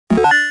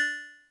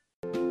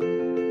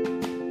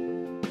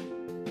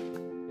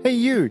Hey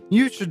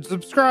you should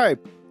subscribe.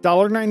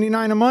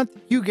 $1.99 a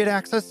month, you get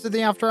access to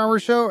the After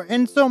Hours show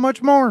and so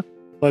much more.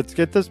 Let's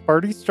get this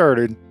party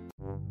started.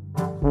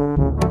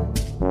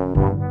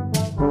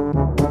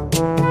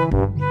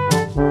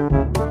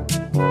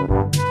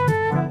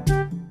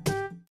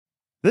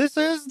 This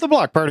is the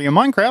Block Party of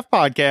Minecraft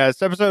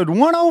podcast, episode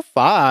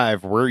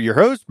 105. We're your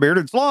hosts,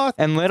 Bearded Sloth.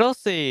 And Little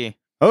C.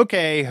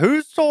 Okay,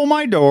 who stole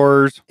my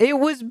doors? It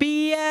was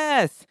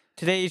BS!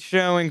 Today's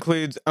show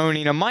includes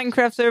owning a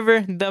Minecraft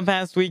server, the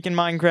past week in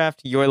Minecraft,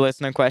 your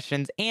listener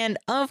questions, and,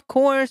 of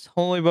course,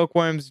 Holy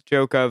Bookworm's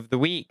Joke of the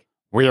Week.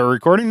 We are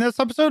recording this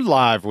episode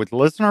live with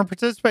listener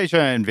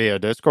participation via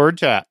Discord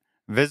chat.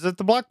 Visit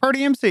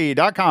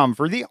theblockpartymc.com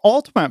for the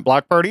ultimate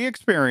Block Party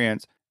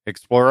experience.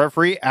 Explore our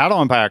free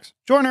add-on packs,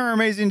 join our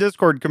amazing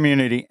Discord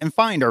community, and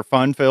find our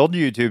fun-filled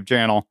YouTube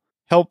channel.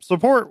 Help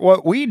support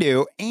what we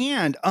do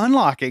and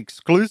unlock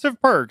exclusive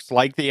perks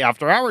like the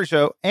After Hours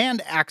show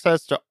and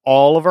access to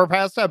all of our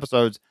past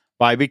episodes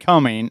by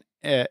becoming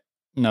an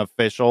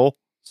official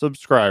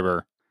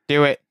subscriber.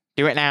 Do it.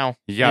 Do it now.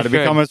 You got to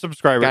become a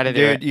subscriber. Gotta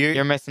do it.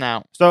 You're missing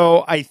out.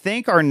 So I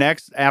think our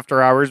next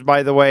After Hours,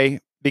 by the way,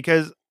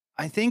 because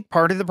I think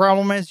part of the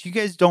problem is you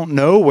guys don't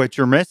know what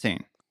you're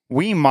missing.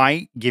 We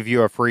might give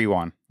you a free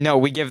one. No,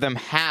 we give them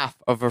half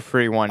of a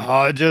free one.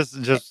 Oh,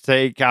 just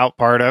take out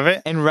part of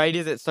it. And right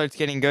as it starts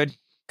getting good,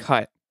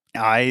 cut.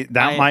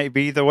 That might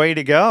be the way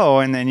to go.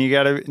 And then you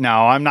got to...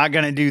 No, I'm not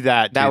going to do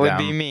that. That would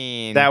be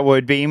mean. That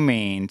would be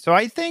mean. So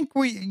I think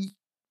we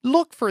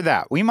look for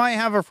that. We might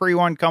have a free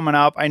one coming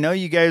up. I know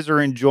you guys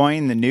are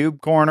enjoying the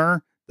Noob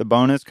Corner, the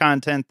bonus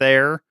content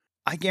there.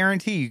 I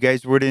guarantee you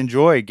guys would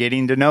enjoy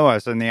getting to know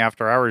us in the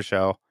After Hours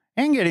show.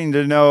 And getting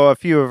to know a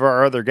few of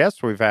our other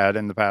guests we've had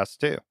in the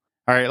past, too.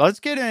 All right, let's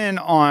get in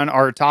on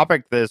our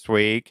topic this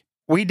week.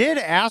 We did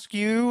ask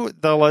you,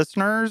 the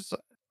listeners,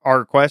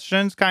 our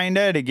questions, kind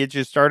of, to get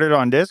you started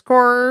on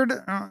Discord,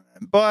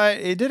 but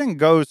it didn't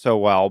go so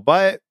well.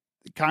 But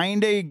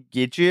kind of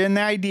get you in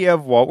the idea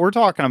of what we're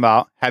talking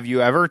about. Have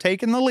you ever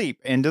taken the leap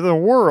into the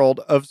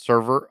world of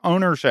server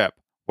ownership?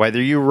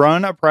 Whether you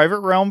run a private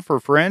realm for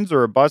friends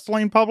or a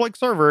bustling public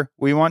server,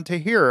 we want to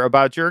hear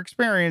about your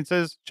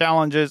experiences,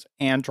 challenges,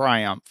 and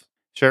triumphs.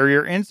 Share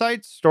your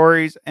insights,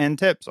 stories, and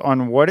tips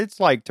on what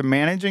it's like to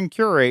manage and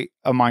curate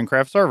a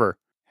Minecraft server.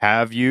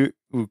 Have you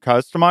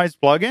customized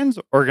plugins,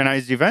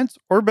 organized events,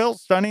 or built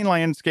stunning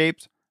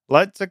landscapes?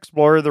 Let's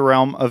explore the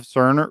realm of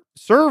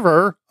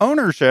server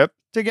ownership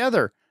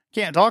together.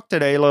 Can't talk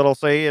today, Little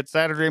C. It's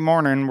Saturday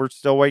morning. We're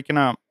still waking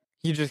up.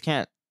 You just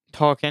can't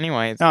talk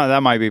anyways. No,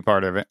 that might be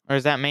part of it. Or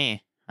is that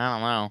me? I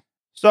don't know.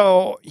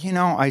 So,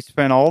 I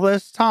spent all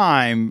this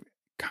time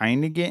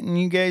kind of getting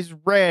you guys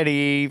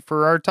ready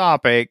for our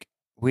topic.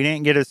 We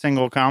didn't get a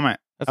single comment.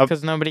 That's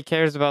because nobody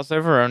cares about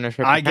server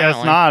ownership. I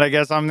guess not. I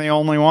guess I'm the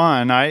only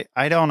one. I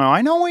don't know.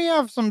 I know we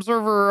have some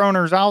server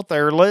owners out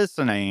there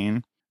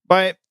listening,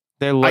 but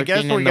I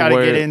guess we got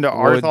to get into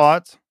our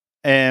thoughts,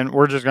 and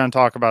we're just going to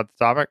talk about the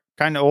topic.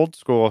 Kind of old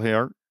school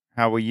here,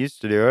 how we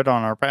used to do it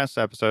on our past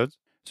episodes.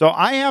 So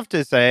I have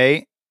to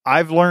say,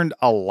 I've learned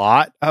a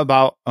lot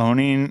about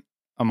owning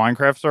a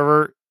Minecraft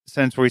server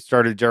since we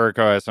started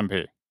Jericho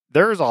SMP.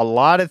 There's a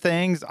lot of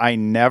things I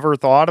never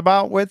thought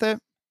about with it.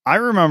 I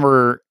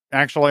remember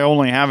actually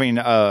only having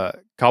a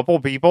couple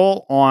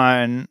people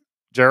on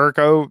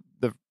Jericho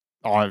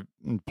on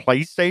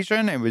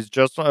PlayStation. It was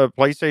just a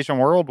PlayStation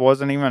World,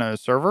 wasn't even a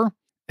server.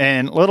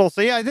 And Little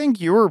C, I think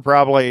you were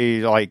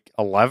probably like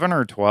 11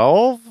 or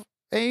 12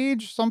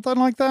 age, something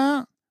like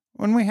that,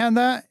 when we had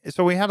that.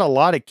 So we had a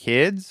lot of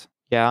kids,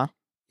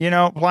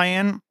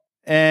 playing.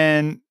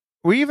 And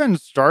we even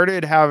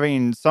started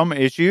having some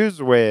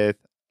issues with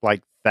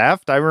like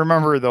theft. I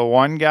remember the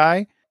one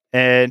guy,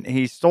 and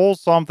he stole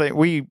something.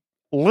 We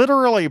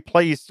literally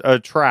placed a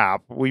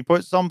trap. We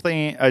put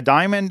a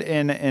diamond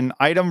in an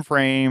item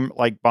frame,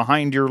 like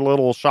behind your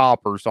little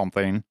shop or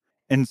something,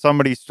 and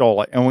somebody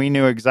stole it. And we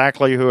knew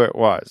exactly who it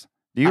was.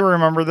 Do you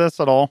remember this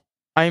at all?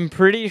 I'm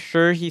pretty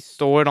sure he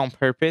stole it on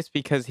purpose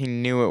because he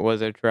knew it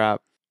was a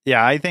trap.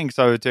 Yeah, I think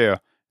so too.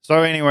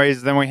 So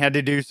anyways, then we had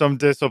to do some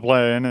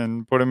discipline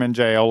and put him in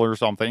jail or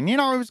something. It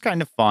was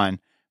kind of fun.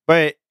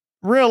 But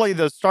really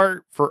the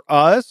start for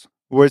us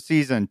was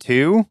season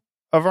 2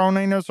 of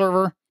owning a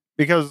server,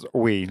 because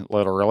we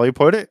literally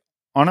put it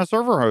on a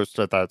server host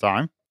at that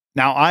time.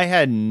 Now, I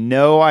had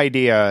no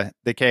idea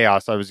the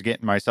chaos I was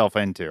getting myself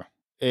into.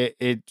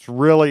 It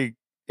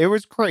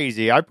was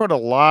crazy. I put a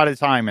lot of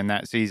time in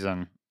that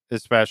season,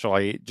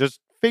 especially just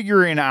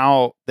figuring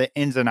out the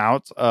ins and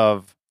outs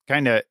of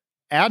kind of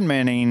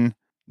adminning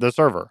the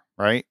server,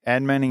 right?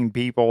 Adminning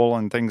people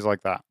and things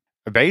like that.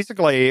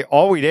 Basically,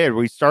 all we did,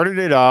 we started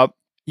it up.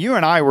 You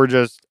and I were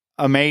just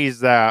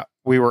amazed that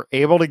we were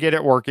able to get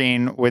it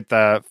working with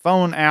the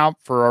phone app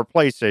for our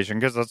PlayStation,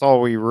 because that's all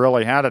we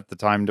really had at the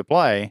time to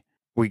play.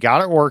 We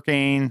got it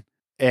working,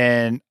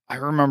 and I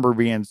remember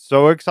being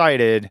so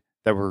excited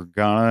that we're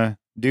gonna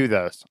do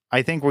this.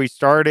 I think we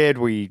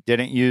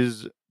didn't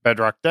use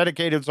Bedrock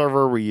dedicated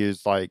server. We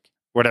used like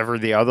whatever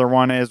the other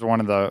one is, one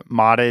of the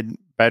modded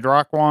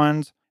Bedrock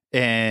ones.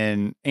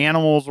 and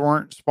animals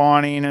weren't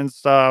spawning and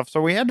stuff.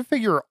 So we had to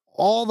figure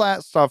all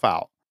that stuff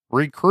out.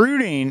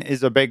 Recruiting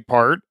is a big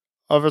part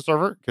of a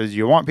server because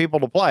you want people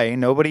to play.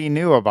 Nobody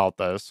knew about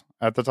this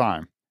at the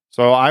time.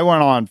 So I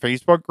went on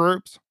Facebook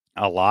groups,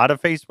 a lot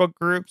of Facebook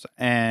groups,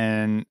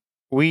 and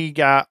we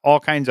got all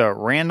kinds of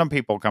random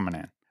people coming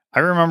in. I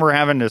remember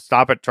having to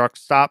stop at truck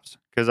stops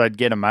because I'd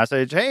get a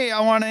message, hey,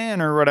 I want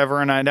in or whatever,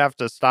 and I'd have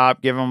to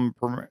stop, give them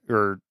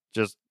or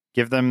just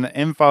give them the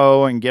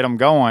info and get them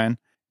going,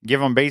 give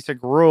them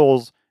basic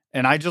rules,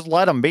 and I just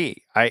let them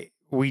be.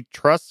 We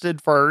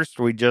trusted first.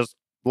 We just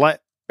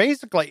let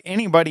basically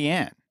anybody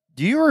in.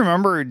 Do you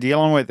remember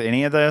dealing with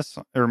any of this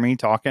or me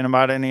talking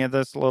about any of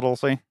this, Little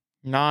C?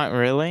 Not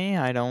really.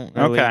 I don't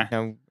really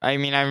know. I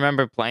mean, I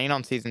remember playing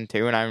on season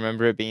 2, and I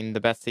remember it being the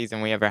best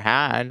season we ever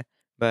had,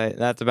 but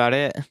that's about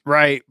it.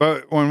 Right.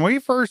 But when we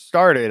first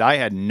started, I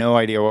had no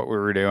idea what we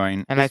were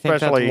doing. And I think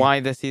that's why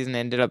the season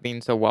ended up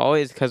being so well,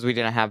 is because we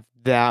didn't have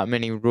that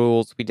many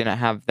rules. We didn't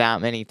have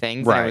that many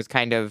things. Right. And it was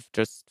kind of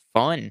just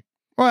fun.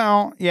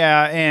 Well,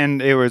 yeah.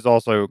 And it was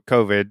also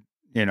COVID,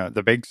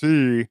 the big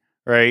C,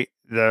 right?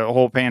 The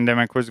whole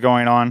pandemic was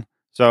going on.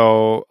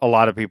 So a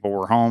lot of people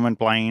were home and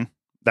playing.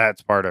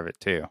 That's part of it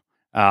too.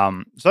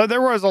 So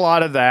there was a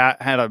lot of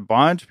that. Had a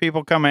bunch of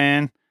people come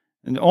in,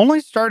 and only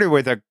started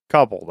with a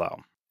couple though.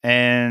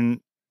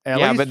 And at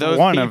least but those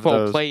one people of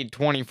those played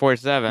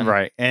 24/7.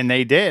 Right. And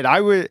they did.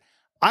 I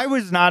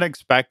was not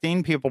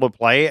expecting people to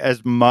play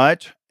as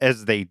much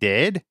as they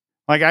did.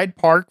 Like I'd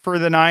park for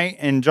the night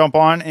and jump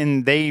on,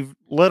 and they've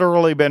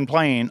literally been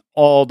playing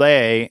all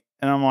day.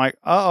 And I'm like,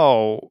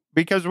 oh,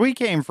 because we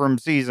came from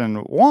season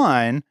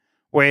 1,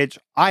 which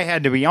I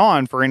had to be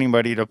on for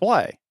anybody to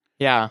play.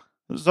 Yeah.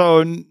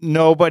 So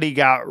nobody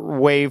got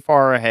way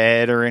far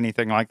ahead or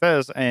anything like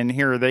this. And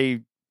here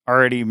they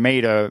already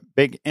made a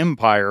big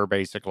empire,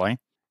 basically.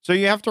 So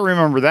you have to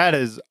remember that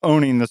as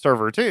owning the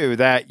server too,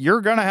 that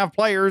you're going to have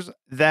players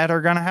that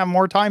are going to have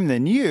more time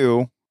than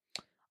you.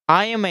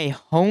 I am a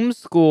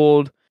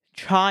homeschooled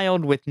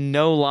child with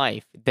no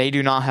life. They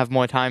do not have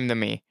more time than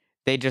me.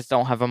 They just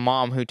don't have a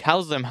mom who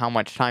tells them how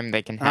much time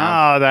they can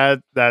have. Oh,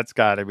 that's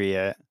got to be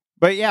it.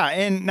 But yeah,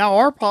 and now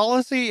our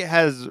policy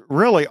has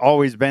really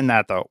always been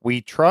that though.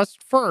 We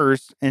trust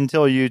first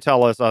until you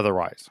tell us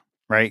otherwise,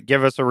 right?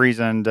 Give us a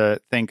reason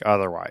to think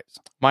otherwise.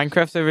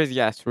 Minecraft servers,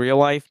 yes. Real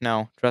life,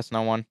 no. Trust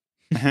no one.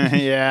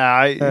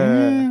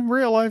 Yeah,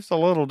 real life's a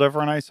little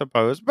different, I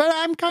suppose. But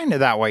I'm kind of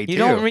that way too. You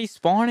don't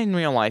respawn in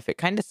real life. It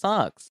kind of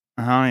sucks.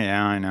 Oh,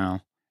 yeah, I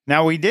know.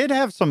 Now, we did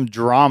have some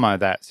drama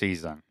that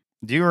season.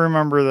 Do you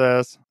remember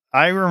this?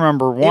 I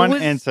remember one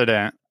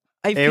incident.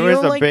 I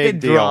feel like the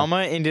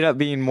drama ended up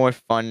being more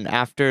fun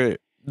after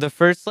the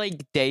first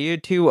day or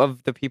two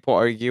of the people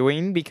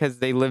arguing because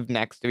they lived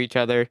next to each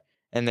other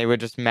and they were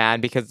just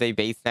mad because they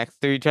based next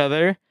to each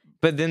other.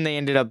 But then they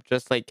ended up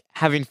just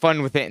having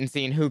fun with it and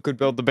seeing who could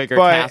build the bigger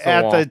castle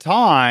wall. But at the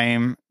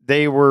time,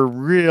 they were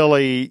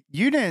really,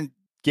 you didn't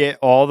get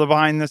all the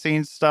behind the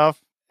scenes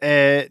stuff.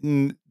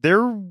 And they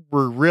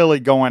were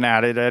really going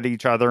at it at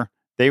each other.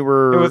 It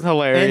was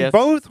hilarious. And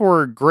both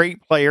were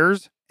great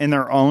players in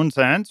their own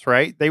sense,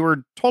 right? They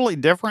were totally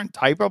different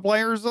type of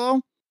players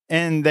though.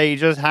 And they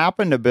just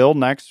happened to build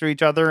next to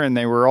each other and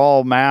they were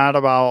all mad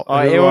about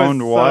who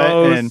owned what.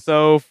 And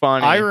so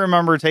funny. I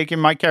remember taking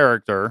my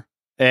character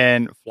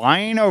and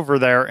flying over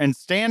there and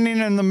standing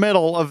in the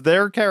middle of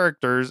their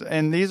characters.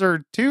 And these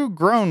are 2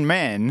 grown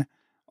men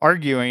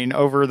arguing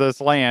over this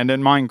land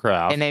in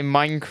Minecraft. In a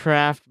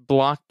Minecraft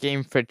block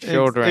game for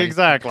children.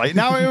 Exactly.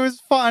 Now, it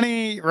was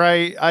funny,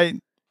 right?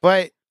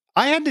 But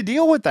I had to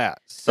deal with that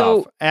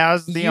stuff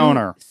as the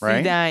owner, right?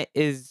 See that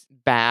is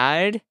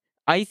bad.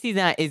 I see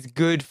that as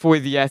good for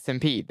the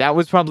SMP. That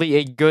was probably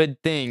a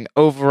good thing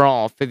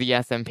overall for the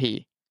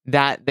SMP,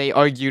 that they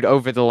argued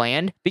over the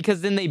land,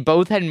 because then they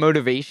both had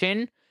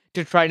motivation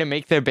to try to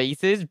make their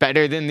bases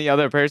better than the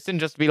other person,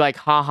 just to be like,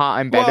 haha,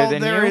 I'm better than you.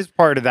 There is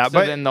part of that.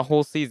 So then the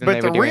whole season they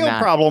were doing that. But the real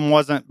problem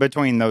wasn't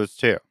between those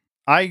 2.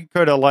 I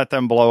could have let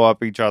them blow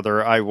up each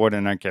other. I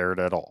wouldn't have cared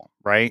at all,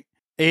 right?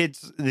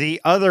 It's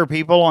the other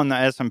people on the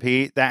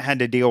SMP that had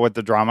to deal with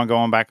the drama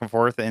going back and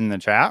forth in the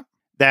chat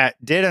that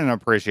didn't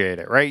appreciate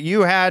it, right?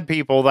 You had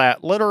people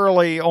that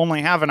literally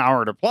only have an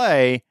hour to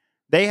play.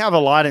 They have a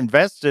lot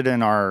invested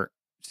in our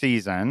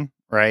season,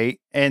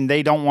 right? And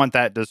they don't want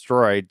that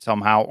destroyed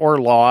somehow or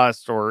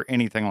lost or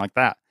anything like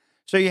that.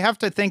 So you have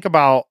to think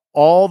about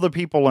all the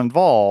people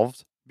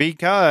involved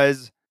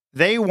because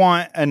they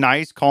want a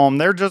nice calm.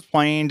 They're just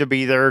playing to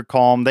be there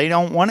calm. They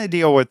don't want to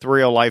deal with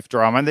real life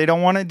drama. They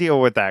don't want to deal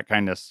with that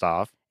kind of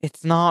stuff.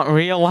 It's not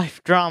real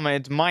life drama.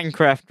 It's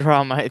Minecraft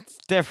drama. It's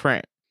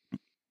different.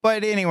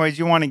 But anyways,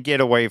 you want to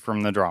get away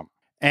from the drama.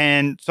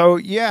 And so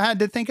you had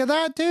to think of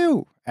that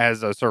too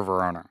as a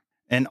server owner.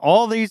 And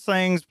all these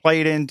things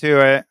played into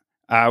it.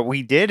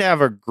 We did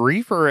have a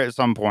griefer at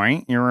some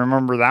point. You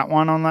remember that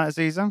one on that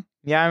season?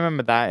 Yeah, I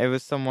remember that. It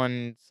was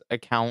someone's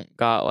account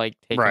got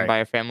taken by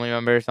a family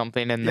member or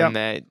something, and then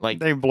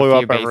they blew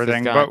up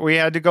everything. But we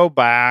had to go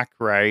back,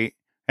 right?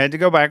 had to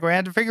go back. We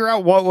had to figure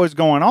out what was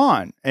going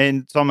on.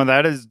 And some of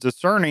that is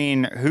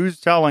discerning who's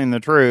telling the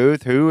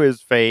truth, who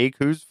is fake,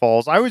 who's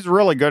false. I was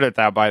really good at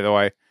that, by the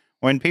way.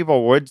 When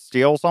people would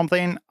steal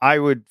something, I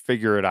would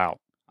figure it out.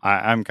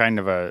 I'm kind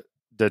of a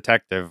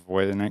detective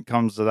when it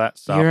comes to that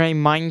stuff. You're a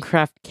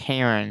Minecraft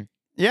Karen.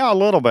 Yeah, a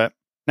little bit.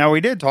 Now,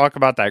 we did talk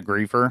about that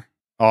griefer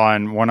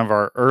on one of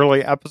our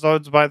early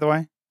episodes, by the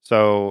way.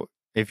 So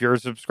if you're a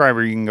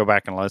subscriber, you can go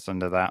back and listen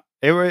to that.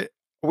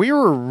 We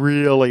were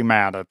really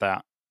mad at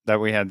that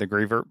we had the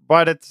griefer.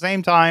 But at the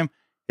same time,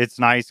 it's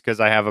nice because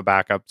I have a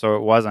backup. So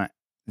it wasn't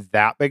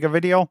that big of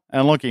a deal.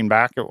 And looking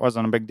back, it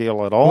wasn't a big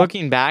deal at all.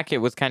 Looking back, it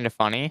was kind of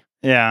funny.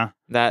 Yeah.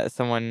 That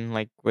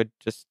someone would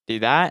just do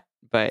that.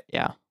 But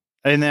yeah.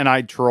 And then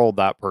I trolled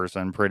that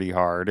person pretty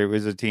hard. It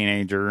was a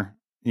teenager,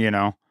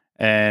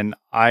 and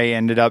I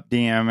ended up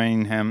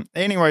DMing him.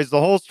 Anyways,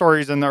 the whole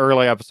story's in the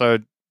early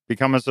episode.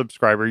 Become a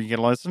subscriber. You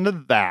can listen to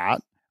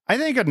that. I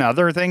think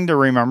another thing to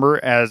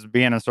remember as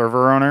being a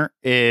server owner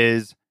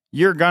is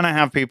you're going to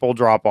have people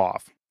drop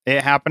off.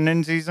 It happened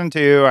in season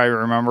 2. I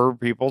remember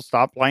people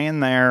stopped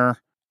playing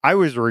there. I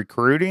was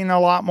recruiting a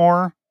lot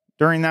more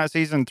during that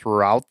season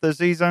throughout the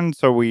season.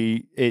 So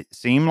it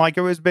seemed like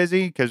it was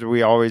busy because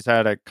we always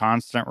had a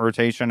constant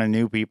rotation of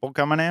new people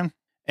coming in.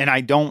 And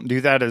I don't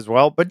do that as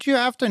well. But you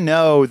have to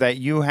know that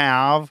you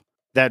have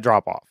that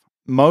drop off.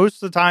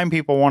 Most of the time,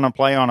 people want to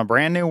play on a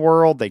brand new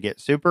world. They get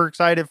super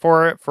excited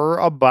for it for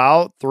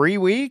about 3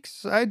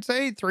 weeks, I'd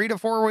say 3 to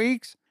 4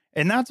 weeks.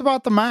 And that's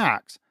about the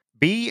max.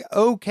 Be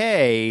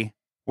okay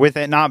with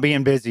it not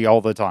being busy all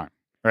the time,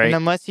 right? And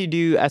unless you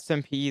do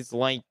SMPs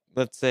like,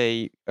 let's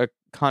say, a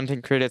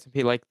content creator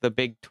SMP like the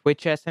big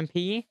Twitch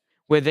SMP,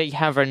 where they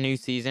have a new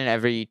season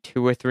every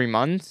 2 or 3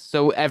 months.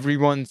 So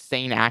everyone's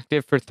staying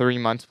active for 3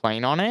 months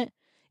playing on it.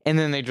 And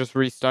then they just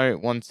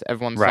restart once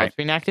everyone starts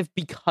being active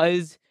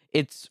because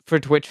it's for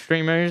Twitch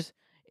streamers.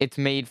 It's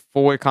made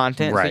for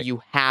content, so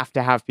you have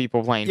to have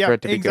people playing for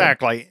it to be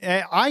exactly.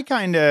 Good. I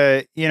kind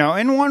of,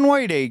 and one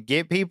way to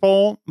get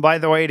people, by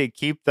the way, to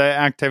keep the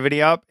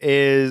activity up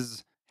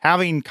is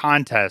having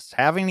contests,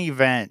 having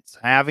events,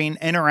 having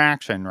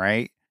interaction,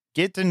 right?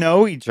 Get to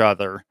know each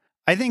other.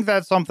 I think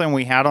that's something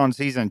we had on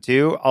season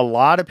 2. A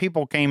lot of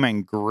people came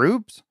in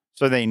groups,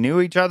 so they knew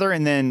each other,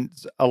 and then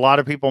a lot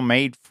of people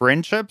made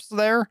friendships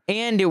there.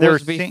 And it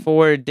was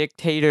before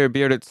Dictator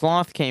Bearded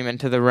Sloth came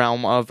into the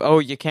realm of,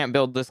 you can't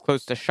build this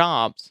close to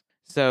shops.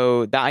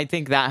 So I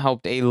think that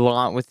helped a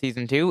lot with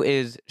season 2,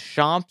 is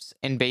shops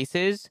and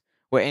bases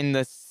were in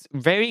this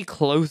very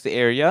close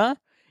area,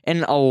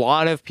 and a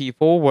lot of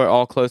people were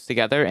all close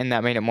together, and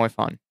that made it more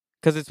fun.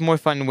 Because it's more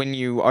fun when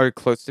you are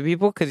close to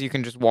people, because you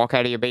can just walk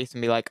out of your base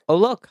and be like, oh,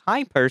 look,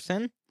 hi,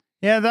 person.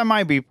 Yeah, that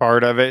might be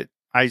part of it,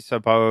 I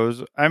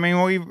suppose. I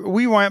mean,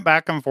 we went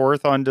back and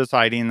forth on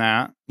deciding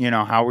that,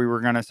 how we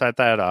were going to set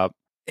that up.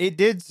 It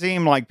did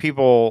seem like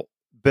people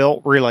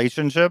built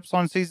relationships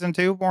on season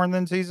 2 more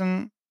than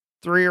season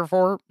 3 or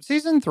 4.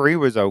 Season 3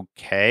 was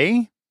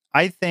okay.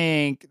 I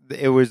think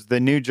it was the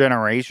new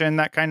generation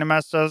that kind of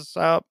messed us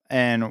up,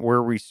 and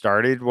where we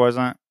started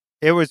wasn't.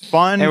 It was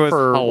fun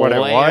for hilarious. What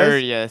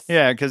it was.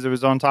 Yeah, because it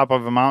was on top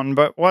of a mountain,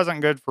 but wasn't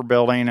good for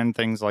building and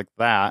things like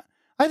that.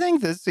 I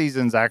think this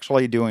season's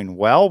actually doing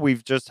well.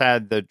 We've just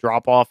had the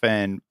drop off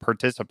in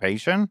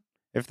participation,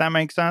 if that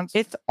makes sense.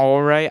 It's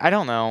all right. I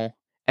don't know.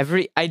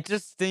 I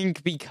just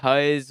think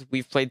because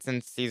we've played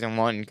since season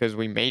 1 because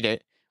we made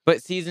it,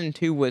 but season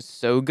 2 was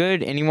so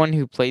good. Anyone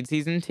who played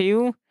season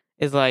 2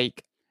 is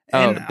like,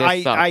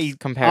 this sucks.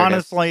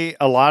 Honestly,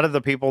 a lot of the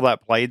people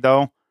that played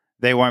though,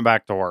 they went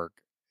back to work.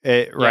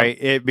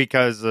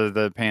 Because of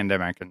the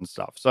pandemic and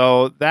stuff.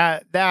 So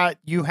that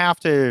you have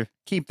to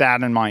keep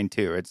that in mind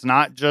too. It's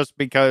not just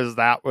because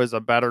that was a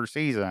better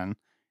season.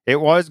 It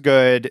was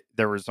good.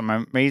 There were some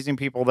amazing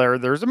people there.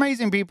 There's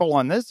amazing people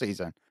on this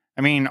season.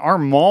 I mean, our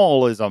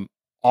mall is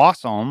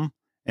awesome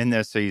in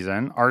this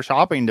season. Our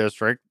shopping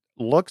district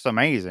looks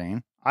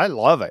amazing. I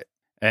love it.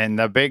 And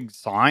the big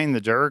sign,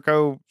 the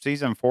Jericho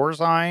season 4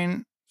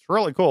 sign, it's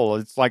really cool.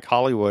 It's like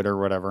Hollywood or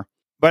whatever.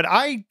 But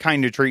I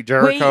kind of treat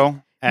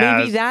Jericho.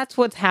 Maybe that's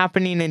what's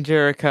happening in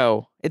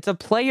Jericho. It's a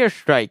player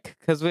strike.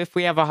 Because if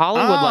we have a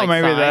Hollywood-like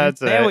sign, that's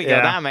there it. we go.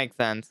 Yeah. That makes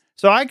sense.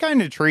 So I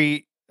kind of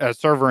treat a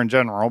server in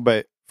general,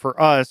 but for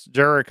us,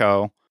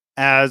 Jericho,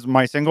 as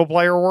my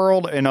single-player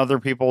world, and other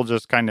people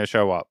just kind of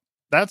show up.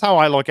 That's how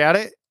I look at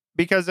it.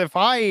 Because if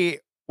I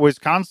was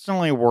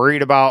constantly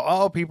worried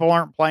about, people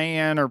aren't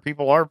playing or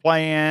people are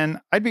playing,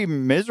 I'd be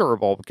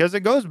miserable because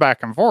it goes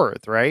back and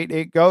forth, right?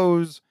 It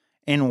goes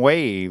in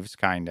waves,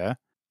 kind of.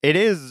 It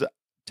is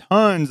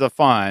tons of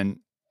fun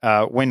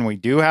when we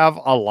do have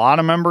a lot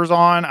of members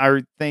on.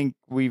 I think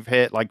we've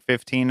hit like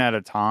 15 at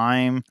a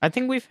time. I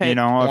think we've hit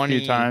 20 a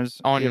few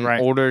times on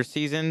older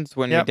seasons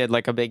when we did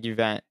like a big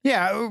event.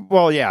 Yeah,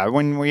 well, yeah,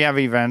 when we have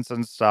events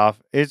and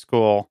stuff, it's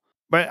cool.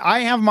 But I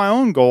have my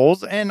own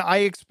goals, and I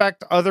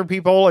expect other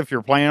people, if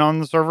you're playing on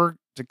the server,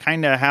 to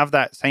kind of have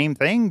that same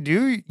thing.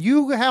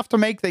 You have to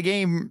make the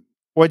game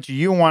what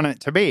you want it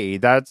to be.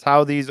 That's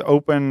how these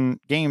open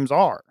games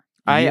are.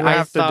 You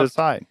have to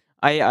decide.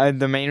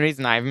 The main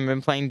reason I haven't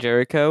been playing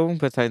Jericho,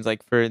 besides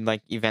like for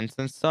like events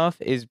and stuff,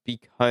 is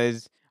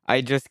because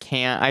I just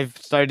can't. I've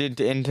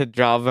started into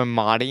Java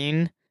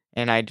modding,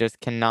 and I just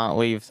cannot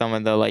leave some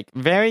of the like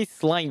very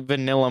slight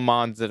vanilla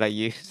mods that I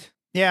use.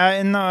 Yeah,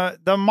 and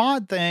the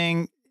mod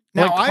thing.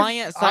 Now, like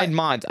client side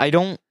mods, I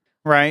don't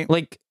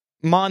like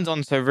mods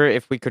on server.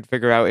 If we could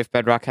figure out if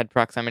Bedrock had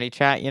proximity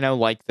chat,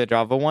 like the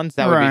Java ones,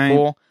 that would be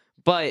cool.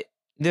 But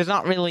there's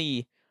not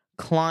really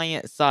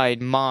client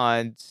side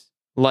mods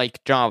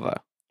like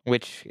Java,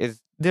 which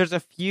is there's a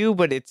few,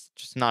 but it's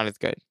just not as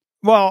good.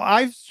 Well,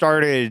 I've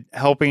started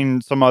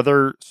helping some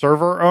other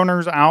server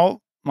owners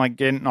out, like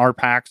getting our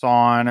packs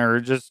on or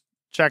just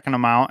checking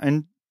them out.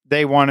 And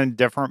they wanted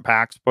different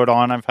packs put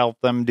on. I've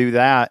helped them do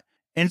that.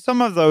 And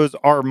some of those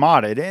are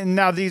modded. And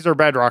now these are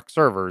Bedrock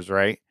servers,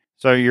 right?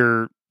 So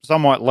you're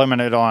somewhat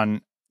limited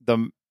on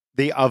the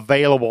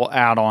available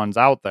add-ons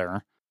out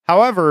there.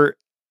 However,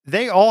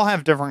 they all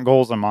have different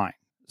goals in mind.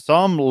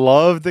 Some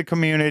love the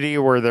community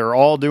where they're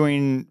all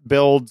doing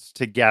builds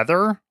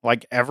together,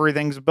 like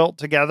everything's built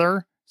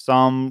together.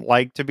 Some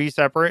like to be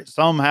separate.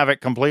 Some have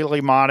it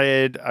completely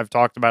modded. I've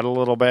talked about a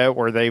little bit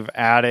where they've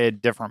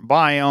added different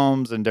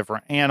biomes and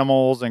different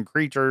animals and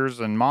creatures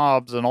and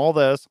mobs and all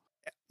this.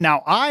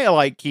 Now, I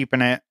like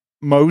keeping it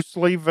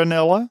mostly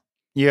vanilla.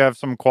 You have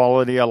some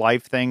quality of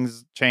life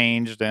things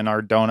changed in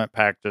our donut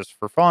pack just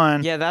for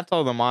fun. Yeah, that's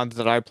all the mods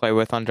that I play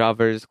with on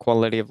Java is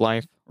quality of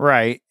life.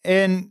 Right.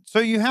 And so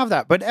you have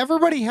that. But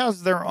everybody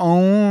has their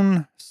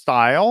own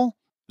style.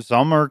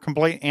 Some are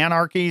complete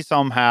anarchy.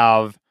 Some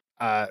have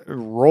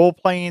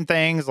role-playing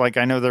things. Like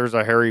I know there's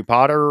a Harry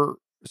Potter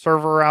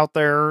server out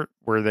there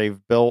where they've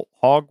built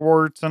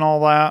Hogwarts and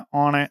all that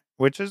on it,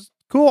 which is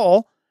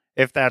cool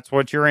if that's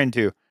what you're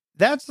into.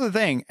 That's the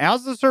thing.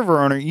 As the server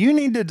owner, you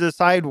need to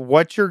decide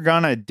what you're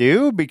going to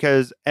do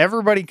because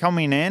everybody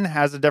coming in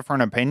has a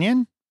different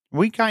opinion.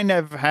 We kind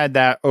of had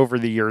that over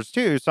the years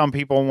too. Some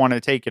people want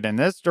to take it in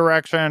this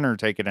direction or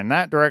take it in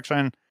that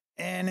direction.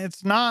 And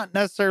it's not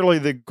necessarily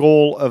the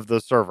goal of the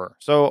server.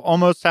 So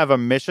almost have a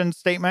mission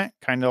statement,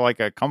 kind of like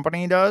a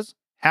company does.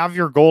 Have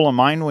your goal in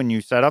mind when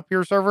you set up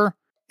your server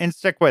and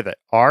stick with it.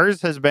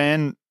 Ours has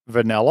been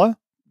vanilla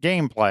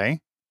gameplay.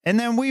 And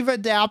then we've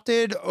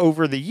adapted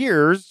over the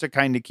years to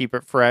kind of keep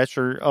it fresh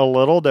or a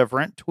little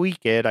different,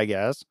 tweak it, I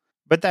guess.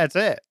 But that's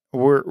it.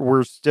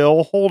 We're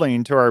still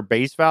holding to our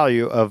base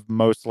value of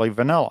mostly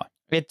vanilla.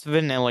 It's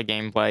vanilla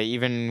gameplay,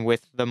 even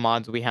with the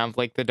mods we have,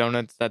 like the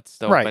donuts. That's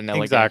still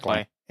vanilla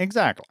gameplay.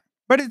 Exactly.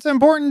 But it's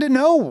important to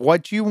know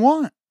what you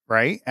want,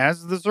 right?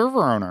 As the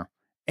server owner.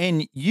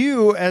 And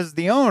you, as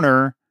the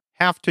owner,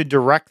 have to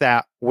direct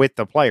that with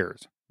the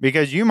players.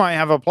 Because you might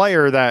have a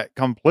player that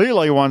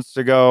completely wants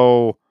to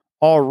go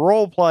all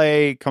role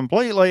play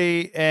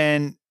completely,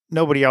 and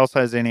nobody else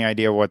has any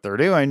idea what they're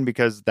doing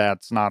because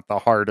that's not the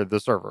heart of the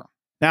server.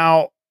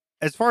 Now,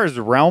 as far as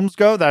realms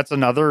go, that's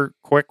another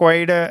quick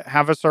way to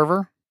have a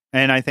server.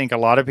 And I think a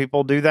lot of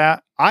people do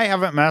that. I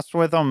haven't messed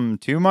with them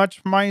too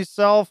much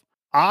myself.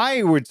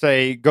 I would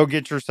say go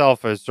get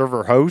yourself a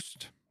server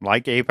host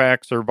like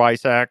Apex or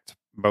Bisect.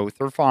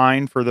 Both are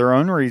fine for their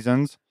own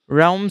reasons.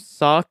 Realms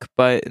suck,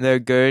 but they're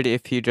good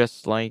if you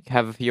just like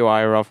have a few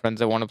IRL friends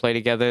that want to play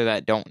together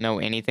that don't know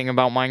anything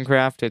about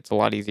Minecraft. It's a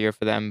lot easier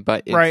for them,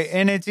 but right,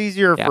 and it's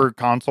easier for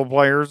console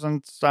players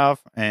and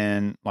stuff,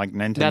 and like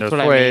Nintendo That's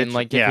what Switch. I mean.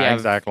 Like if you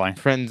have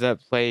friends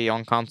that play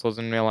on consoles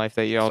in real life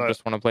that you all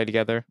just want to play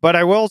together. But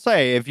I will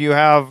say, if you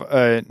have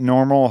a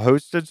normal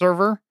hosted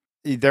server,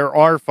 there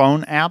are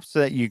phone apps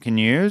that you can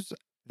use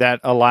that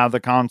allow the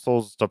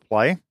consoles to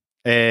play,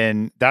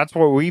 and that's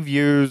what we've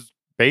used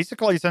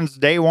basically since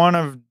day one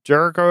of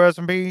Jericho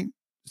SMP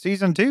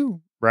Season 2,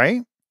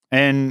 right?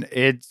 And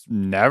it's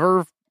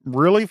never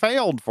really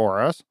failed for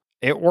us.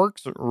 It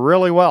works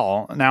really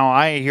well. Now,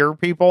 I hear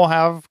people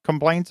have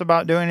complaints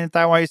about doing it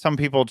that way. Some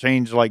people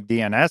change like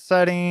DNS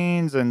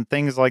settings and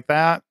things like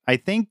that. I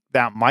think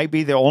that might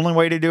be the only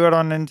way to do it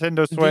on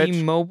Nintendo Switch.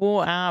 The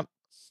mobile app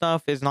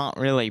stuff is not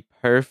really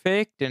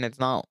perfect and it's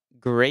not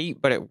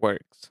great, but it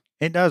works.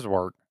 It does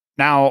work.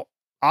 Now,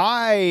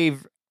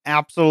 I've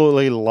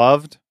absolutely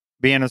loved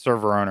being a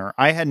server owner.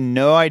 I had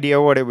no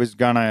idea what it was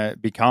going to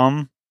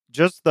become.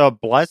 Just the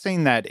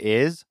blessing that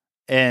is.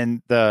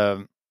 And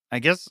I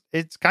guess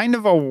it's kind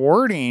of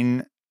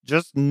rewarding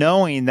just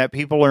knowing that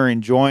people are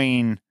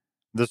enjoying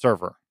the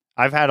server.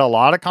 I've had a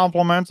lot of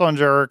compliments on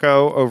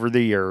Jericho over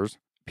the years.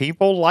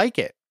 People like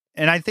it.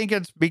 And I think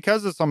it's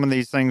because of some of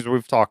these things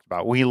we've talked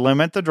about. We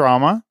limit the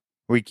drama.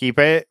 We keep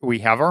it.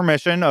 We have our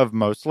mission of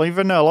mostly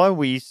vanilla.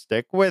 We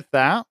stick with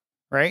that.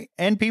 Right.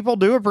 And people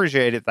do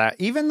appreciate it that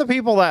even the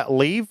people that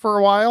leave for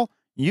a while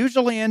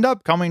usually end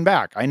up coming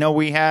back. I know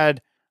we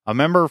had a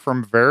member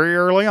from very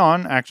early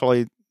on,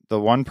 actually, the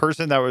one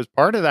person that was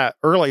part of that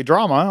early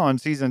drama on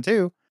Season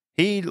 2.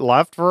 He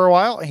left for a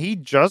while. He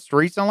just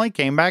recently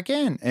came back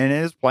in and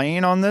is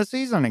playing on this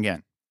season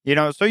again.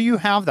 So you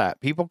have that.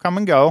 People come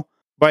and go.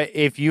 But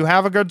if you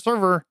have a good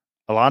server,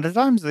 a lot of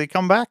times they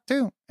come back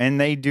too.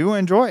 And they do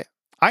enjoy it.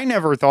 I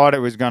never thought it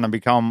was going to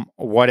become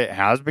what it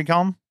has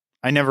become.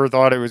 I never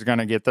thought it was going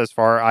to get this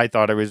far. I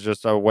thought it was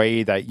just a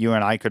way that you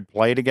and I could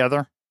play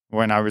together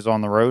when I was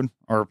on the road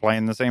or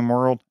playing the same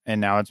world.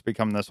 And now it's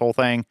become this whole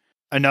thing.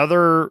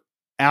 Another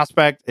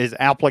aspect is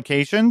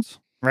applications,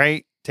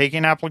 right?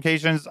 Taking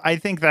applications. I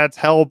think that's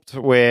helped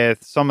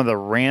with some of the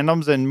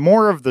randoms and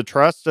more of the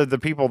trust of the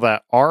people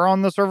that are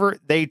on the server.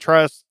 They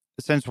trust,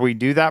 since we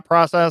do that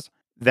process,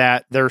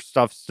 that their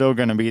stuff's still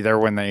going to be there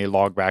when they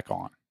log back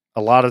on.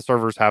 A lot of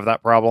servers have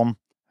that problem.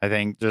 I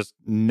think just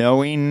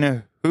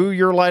knowing who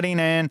you're letting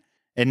in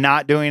and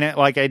not doing it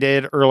like I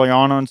did early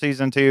on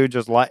season 2,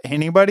 just let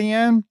anybody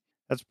in,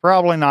 that's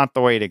probably not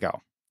the way to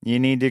go. You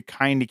need to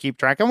kind of keep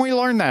track. And we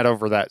learned that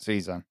over that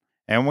season.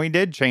 And we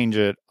did change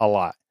it a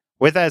lot.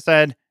 With that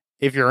said,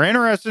 if you're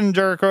interested in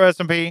Jericho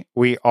SMP,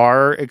 we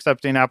are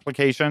accepting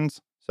applications.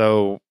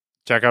 So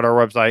check out our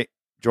website,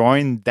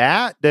 join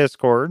that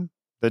Discord,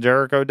 the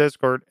Jericho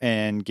Discord,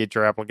 and get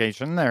your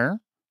application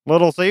there.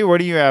 Little C, what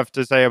do you have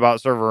to say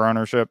about server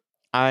ownership?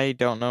 I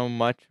don't know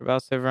much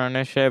about server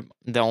ownership.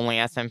 The only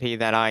SMP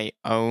that I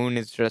own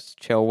is just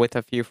chill with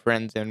a few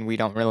friends, and we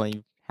don't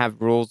really have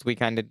rules. We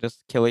kind of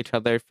just kill each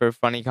other for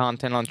funny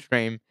content on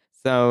stream.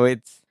 So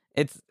it's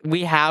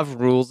we have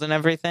rules and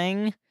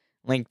everything,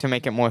 like to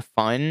make it more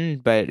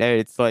fun, but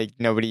it's like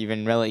nobody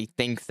even really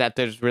thinks that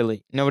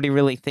nobody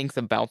really thinks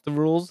about the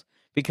rules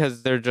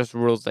because they're just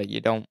rules that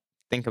you don't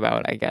think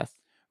about, I guess.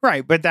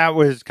 Right, but that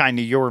was kind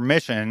of your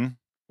mission,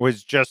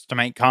 was just to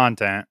make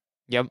content.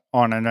 Yep.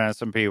 On an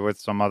SMP with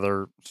some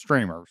other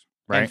streamers,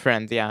 right? And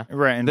friends, yeah.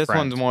 Right. And this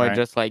friends, one's more right?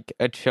 just like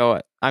a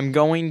chill. I've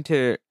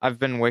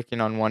been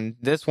working on one.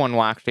 This one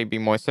will actually be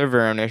more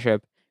server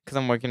ownership because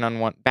I'm working on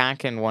one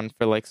back-end one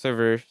for like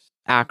server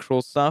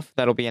actual stuff.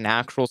 That'll be an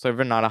actual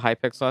server, not a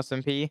Hypixel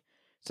SMP.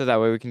 So that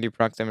way we can do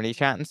proximity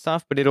chat and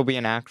stuff, but it'll be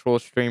an actual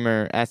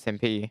streamer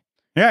SMP.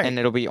 Yeah. And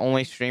it'll be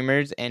only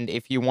streamers. And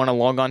if you want to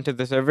log on to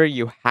the server,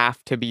 you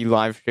have to be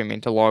live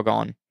streaming to log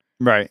on.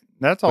 Right.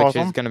 That's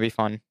awesome. Which is going to be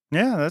fun.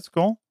 Yeah, that's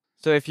cool.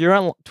 So if you're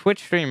a Twitch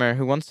streamer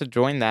who wants to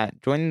join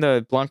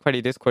the Block Party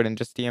Discord and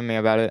just DM me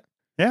about it.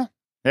 Yeah.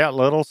 Yeah,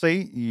 Little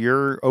C,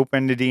 you're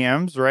open to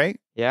DMs, right?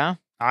 Yeah.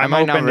 I'm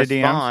open to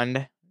respond.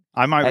 DMs.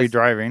 I might be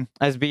driving.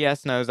 As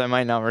BS knows, I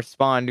might not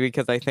respond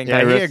because I think he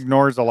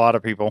ignores a lot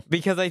of people.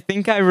 Because I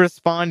think I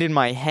respond in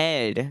my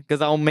head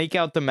because I'll make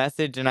out the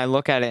message and I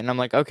look at it and I'm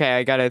like, okay,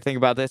 I got to think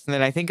about this. And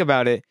then I think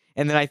about it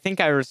and then I think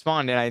I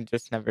respond and I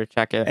just never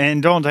check it.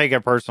 And don't take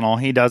it personal.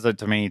 He does it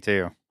to me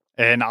too.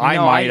 And I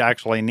might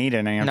actually need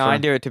an answer. No, I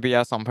do it to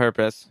BS on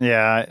purpose.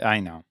 Yeah, I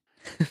know.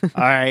 All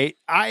right.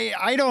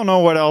 I don't know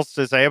what else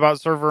to say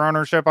about server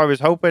ownership. I was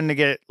hoping to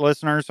get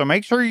listeners. So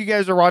make sure you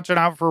guys are watching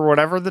out for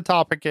whatever the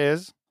topic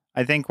is.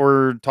 I think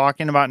we're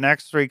talking about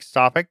next week's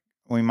topic.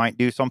 We might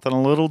do something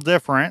a little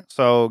different.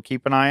 So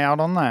keep an eye out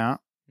on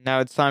that. Now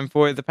it's time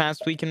for the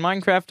past week in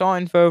Minecraft all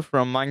info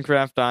from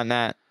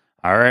Minecraft.net.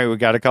 All right. We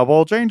got a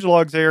couple of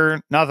changelogs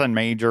here. Nothing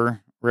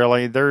major,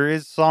 really. There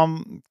is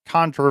some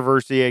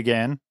controversy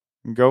again.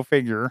 Go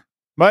figure.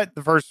 But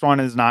the first one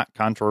is not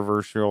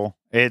controversial.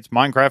 It's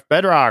Minecraft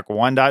Bedrock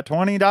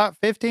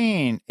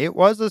 1.20.15. It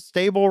was a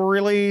stable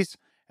release.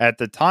 At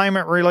the time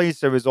it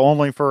released, it was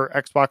only for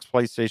Xbox,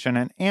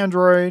 PlayStation, and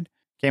Android.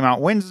 Came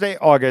out Wednesday,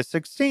 August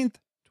 16th,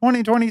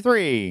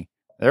 2023.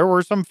 There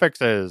were some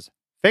fixes.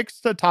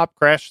 Fixed a top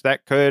crash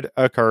that could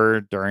occur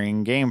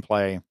during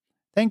gameplay.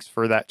 Thanks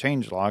for that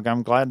changelog.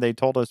 I'm glad they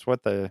told us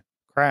what the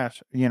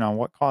crash,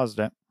 what caused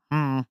it.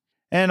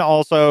 And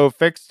also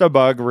fixed a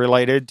bug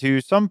related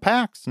to some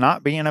packs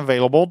not being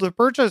available to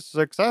purchase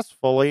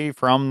successfully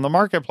from the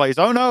marketplace.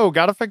 Oh no,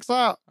 gotta fix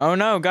that. Oh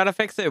no, gotta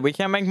fix it. We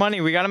can't make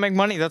money. We gotta make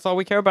money. That's all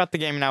we care about the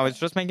game now. It's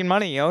just making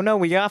money. Oh no,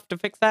 we have to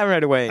fix that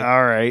right away.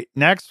 All right.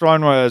 Next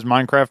one was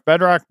Minecraft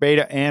Bedrock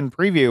Beta and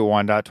Preview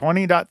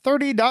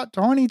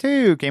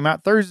 1.20.30.22. Came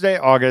out Thursday,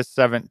 August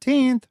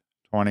 17th,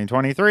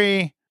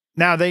 2023.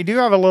 Now, they do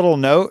have a little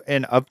note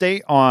and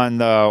update on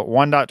the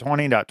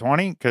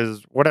 1.20.20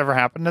 because whatever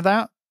happened to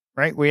that?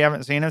 Right? We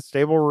haven't seen a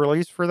stable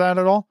release for that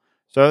at all.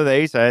 So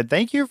they said,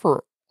 thank you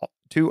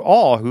to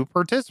all who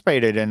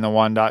participated in the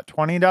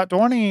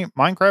 1.20.20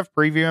 Minecraft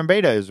preview and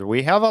betas.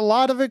 We have a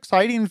lot of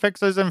exciting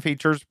fixes and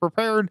features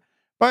prepared,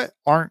 but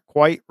aren't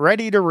quite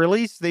ready to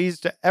release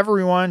these to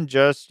everyone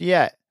just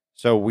yet.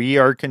 So we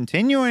are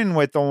continuing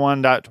with the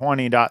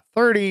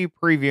 1.20.30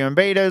 preview and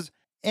betas.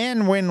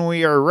 And when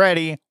we are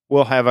ready,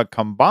 we'll have a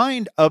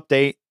combined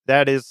update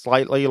that is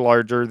slightly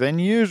larger than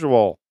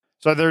usual.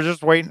 So they're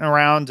just waiting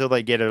around till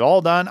they get it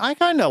all done. I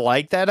kind of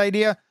like that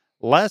idea.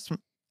 Less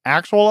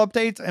actual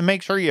updates and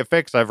make sure you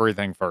fix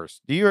everything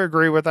first. Do you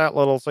agree with that,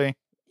 Little C?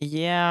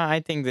 Yeah, I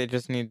think they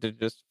just need to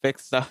just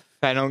fix stuff.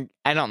 I don't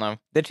know.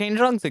 The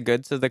changelogs are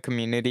good so the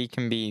community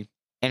can be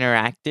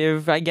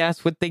interactive, I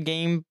guess, with the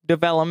game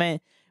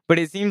development. But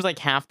it seems like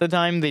half the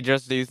time they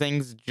just do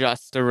things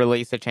just to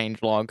release a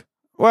changelog.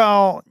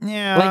 Well,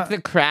 yeah. Like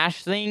the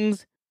crash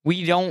things,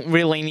 we don't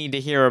really need to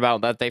hear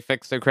about that they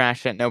fixed a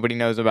crash that nobody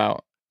knows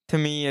about. To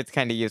me, it's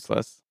kind of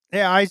useless.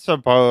 Yeah, I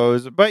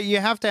suppose. But you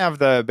have to have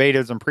the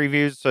betas and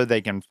previews so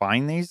they can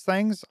find these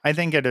things. I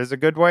think it is a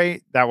good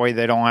way. That way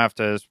they don't have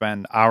to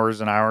spend hours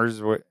and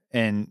hours.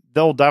 And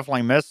they'll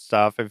definitely miss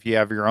stuff if you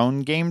have your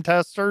own game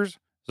testers.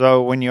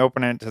 So when you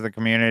open it to the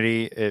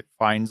community, it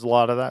finds a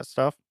lot of that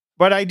stuff.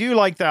 But I do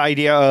like the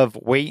idea of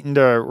waiting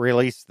to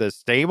release the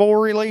stable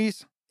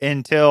release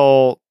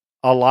until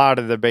a lot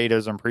of the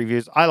betas and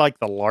previews. I like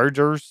the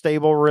larger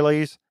stable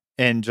release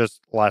and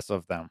just less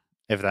of them,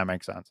 if that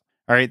makes sense.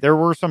 All right, there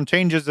were some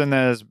changes in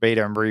this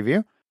beta and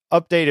preview.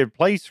 Updated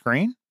play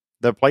screen.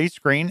 The play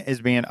screen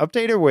is being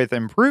updated with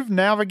improved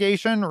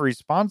navigation,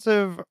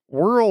 responsive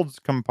worlds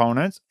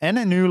components, and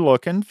a new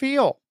look and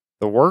feel.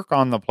 The work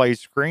on the play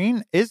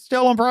screen is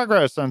still in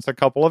progress since a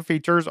couple of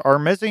features are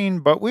missing,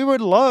 but we would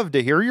love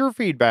to hear your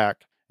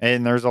feedback.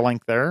 And there's a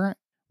link there.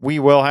 We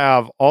will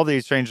have all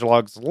these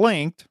changelogs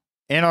linked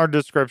in our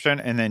description,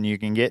 and then you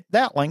can get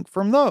that link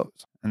from those.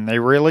 And they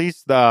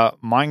released the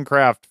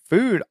Minecraft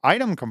food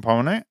item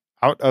component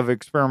out of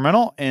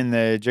experimental in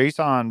the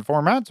JSON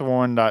formats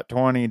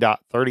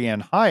 1.20.30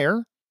 and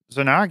higher.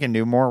 So now I can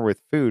do more with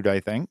food, I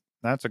think.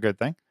 That's a good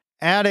thing.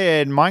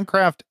 Added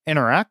Minecraft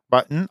Interact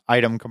button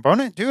item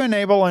component to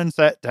enable and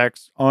set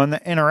text on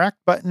the Interact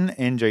button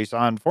in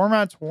JSON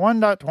formats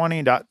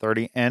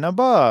 1.20.30 and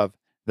above.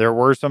 There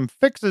were some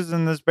fixes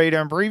in this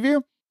beta and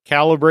preview.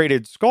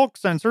 Calibrated skulk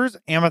sensors,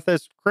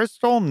 amethyst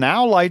crystal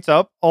now lights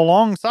up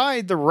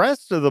alongside the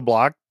rest of the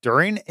block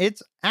during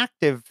its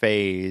active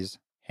phase.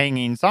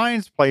 Hanging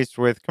signs placed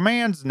with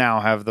commands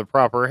now have the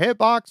proper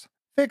hitbox.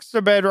 Fixed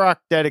a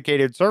Bedrock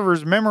dedicated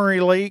server's memory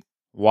leak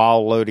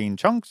while loading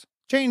chunks.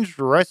 Changed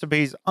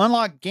recipes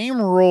unlock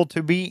game rule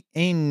to be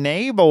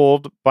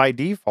enabled by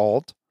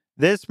default.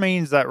 This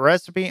means that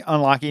recipe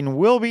unlocking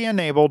will be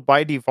enabled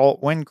by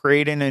default when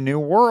creating a new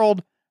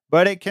world,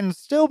 but it can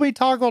still be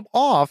toggled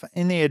off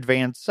in the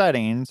advanced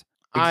settings.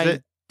 I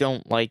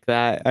don't like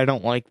that. I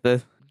don't like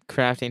the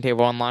crafting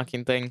table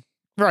unlocking thing.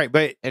 Right,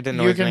 but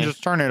you can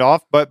just turn it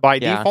off, but by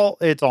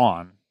default, it's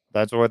on.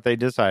 That's what they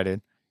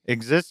decided.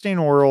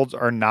 Existing worlds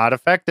are not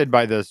affected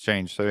by this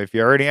change. So if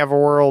you already have a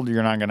world,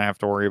 you're not going to have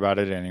to worry about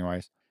it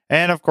anyways.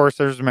 And of course,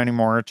 there's many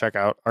more. Check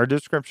out our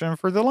description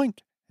for the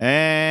link.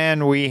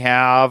 And we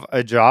have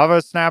a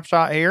Java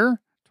snapshot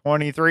here,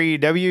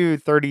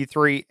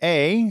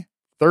 23W33A,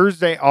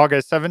 Thursday,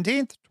 August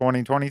 17th,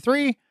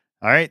 2023.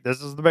 All right,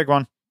 this is the big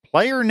one.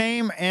 Player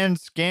name and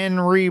skin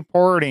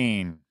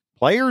reporting.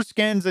 Player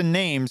skins and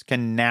names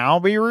can now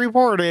be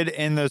reported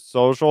in the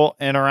social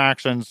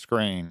interaction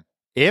screen.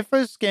 If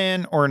a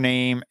skin or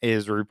name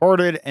is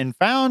reported and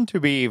found to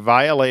be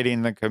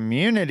violating the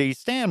community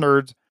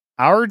standards,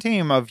 our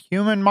team of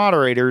human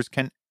moderators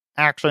can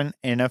action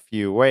in a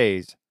few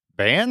ways.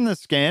 Ban the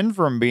skin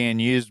from being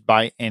used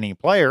by any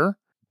player.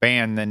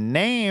 Ban the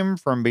name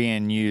from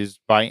being used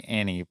by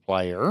any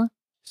player.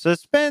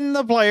 Suspend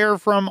the player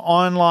from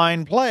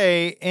online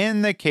play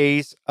in the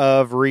case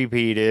of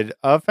repeated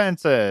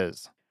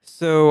offenses.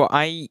 So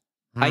I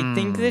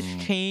think this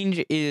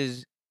change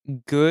is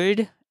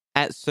good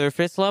at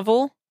surface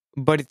level,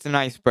 but it's an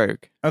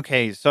iceberg.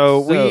 Okay, so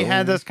we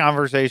had this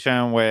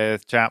conversation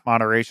with chat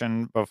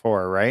moderation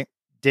before, right?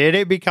 Did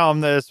it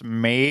become this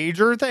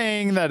major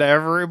thing that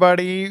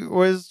everybody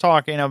was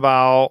talking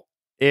about?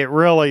 It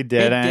really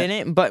didn't. It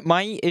didn't, but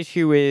my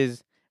issue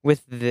is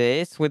with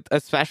this,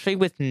 especially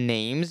with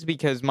names,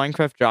 because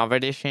Minecraft Java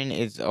Edition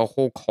is a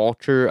whole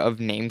culture of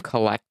name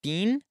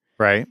collecting.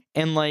 Right.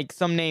 And like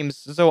some names,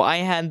 so I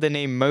had the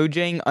name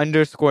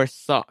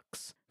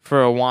Mojang_sucks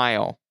for a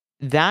while.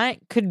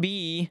 That could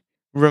be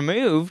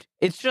removed.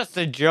 It's just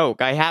a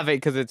joke. I have it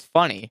because it's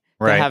funny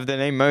to have the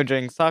name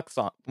Mojang sucks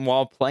on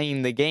while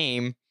playing the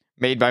game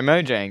made by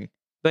Mojang.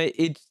 But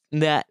it's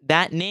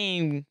that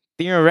name,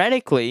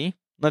 theoretically,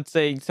 let's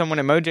say someone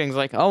at Mojang's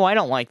like, oh, I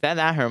don't like that.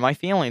 That hurt my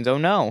feelings. Oh,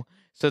 no.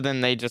 So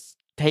then they just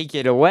take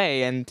it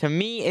away. And to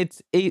me,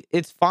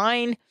 it's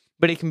fine,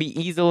 but it can be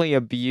easily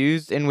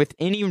abused. And with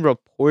any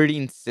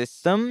reporting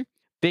system,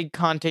 big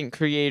content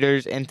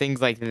creators and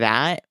things like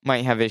that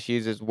might have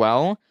issues as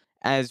well,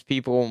 as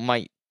people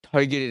might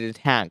targeted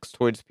attacks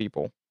towards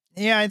people.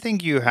 Yeah, I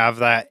think you have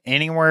that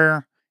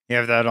anywhere. You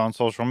have that on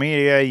social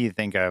media. You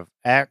think of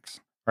X,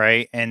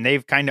 right? And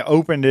they've kind of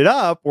opened it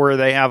up where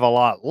they have a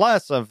lot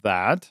less of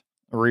that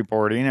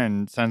reporting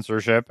and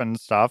censorship and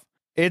stuff.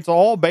 It's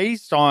all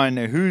based on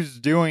who's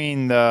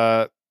doing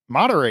the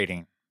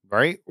moderating,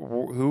 right?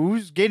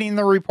 Who's getting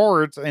the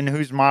reports and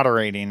who's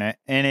moderating it.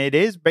 And it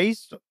is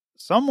based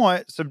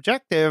somewhat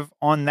subjective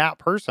on that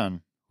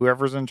person,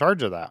 whoever's in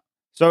charge of that.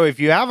 So if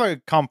you have a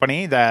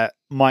company that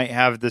might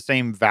have the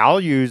same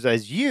values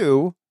as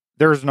you,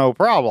 there's no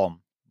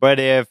problem. But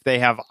if they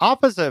have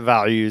opposite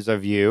values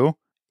of you,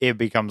 it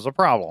becomes a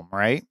problem,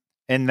 right?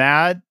 And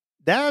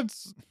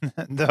that's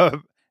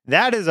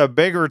that is a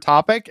bigger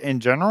topic in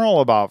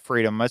general about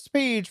freedom of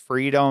speech,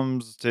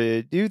 freedoms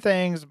to do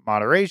things,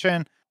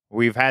 moderation.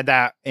 We've had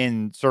that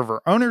in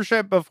server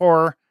ownership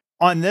before.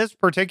 On this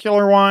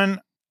particular one,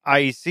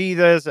 I see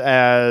this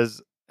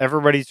as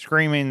everybody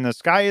screaming the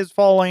sky is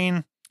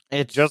falling.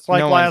 It's just like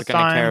no last one's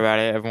going to care time. about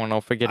it. Everyone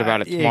will forget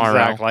about it tomorrow.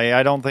 Exactly.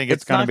 I don't think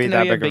it's going to be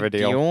that big of a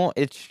deal.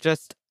 It's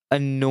just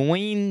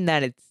annoying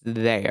that it's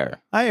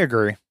there. I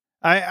agree.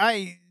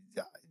 I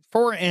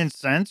for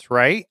instance,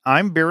 right?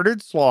 I'm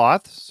Bearded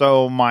Sloth,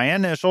 so my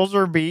initials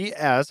are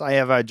BS. I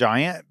have a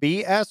giant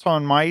BS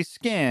on my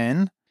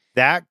skin.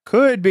 That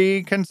could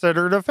be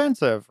considered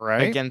offensive,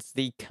 right? Against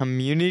the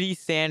community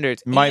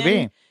standards. Might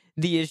be.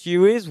 The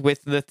issue is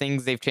with the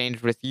things they've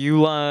changed with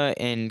EULA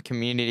and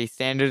community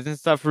standards and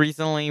stuff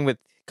recently with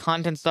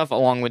content stuff,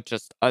 along with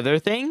just other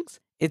things,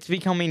 it's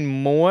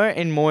becoming more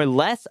and more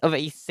less of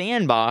a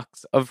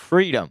sandbox of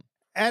freedom.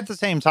 At the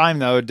same time,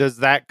 though, does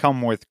that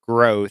come with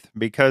growth?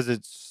 Because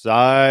it's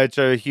such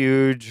a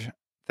huge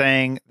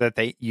thing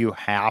that you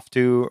have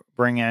to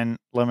bring in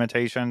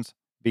limitations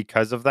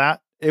because of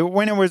that.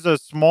 When it was a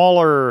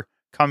smaller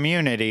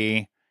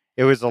community,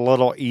 it was a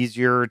little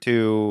easier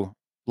to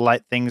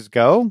let things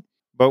go.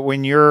 But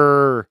when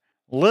you're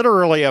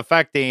literally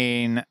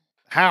affecting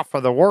half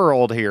of the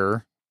world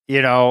here,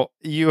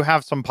 you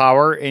have some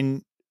power,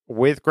 and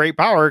with great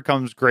power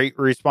comes great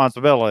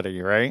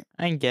responsibility, right?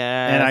 I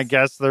guess. And I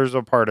guess there's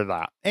a part of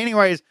that.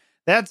 Anyways,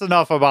 that's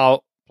enough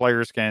about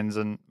player skins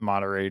and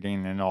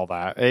moderating and all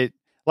that.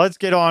 Let's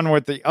get on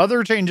with the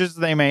other changes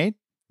they made.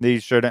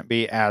 These shouldn't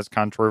be as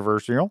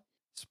controversial.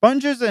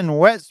 Sponges and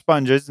wet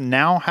sponges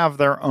now have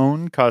their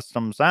own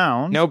custom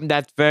sounds. Nope,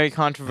 that's very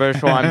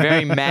controversial. I'm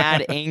very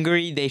mad,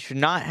 angry. They should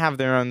not have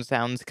their own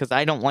sounds because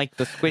I don't like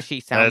the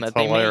squishy sound that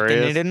they make, and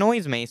it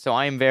annoys me. So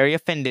I am very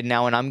offended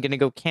now, and I'm going to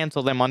go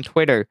cancel them on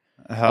Twitter.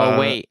 Oh,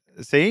 wait.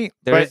 See?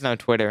 There is no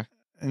Twitter.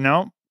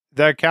 No.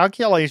 The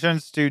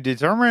calculations to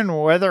determine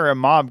whether a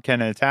mob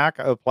can attack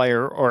a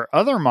player or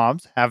other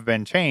mobs have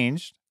been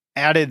changed.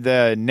 Added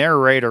the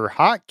narrator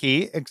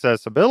hotkey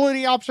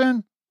accessibility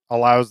option.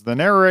 Allows the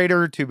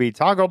narrator to be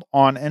toggled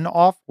on and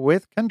off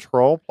with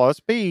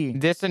Control+P.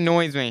 This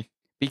annoys me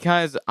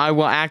because I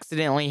will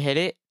accidentally hit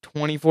it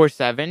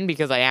 24/7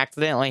 because I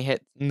accidentally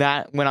hit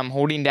that when I'm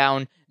holding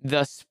down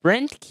the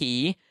sprint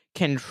key,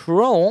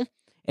 Control.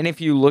 And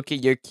if you look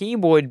at your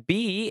keyboard,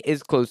 B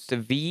is close to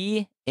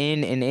V,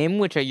 N, and M,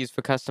 which I use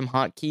for custom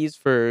hotkeys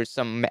for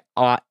some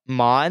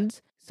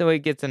mods. So it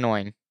gets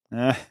annoying.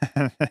 And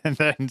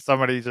then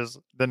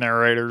the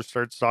narrator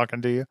starts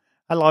talking to you.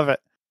 I love it.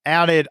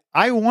 Added,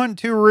 I want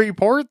to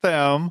report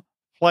them,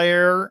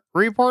 player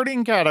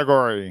reporting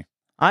category.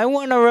 I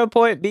want to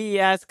report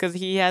BS because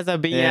he has a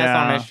BS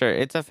on his shirt.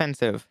 It's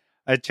offensive.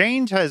 A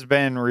change has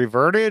been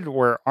reverted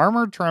where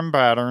armor trim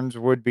patterns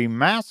would be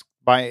masked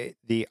by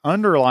the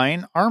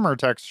underlying armor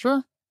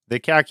texture. The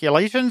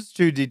calculations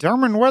to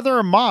determine whether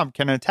a mob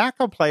can attack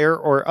a player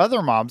or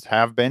other mobs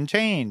have been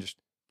changed.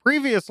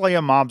 Previously,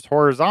 a mob's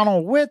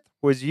horizontal width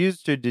was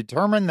used to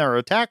determine their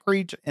attack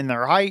reach, and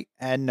their height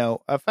had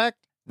no effect.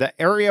 The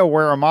area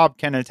where a mob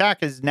can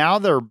attack is now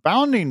their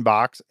bounding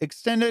box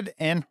extended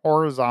in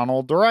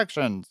horizontal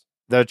directions.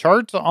 The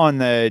charts on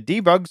the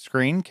debug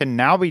screen can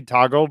now be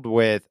toggled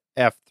with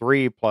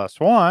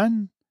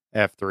F3+1,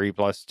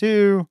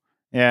 F3+2.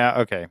 Yeah,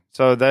 okay.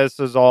 So this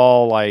is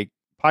all like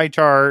pie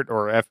chart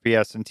or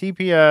FPS and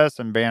TPS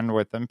and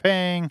bandwidth and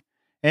ping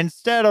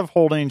instead of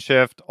holding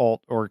Shift,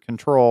 Alt, or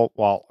Control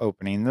while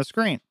opening the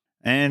screen.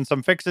 And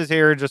some fixes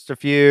here, just a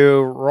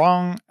few.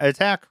 Wrong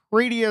attack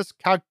radius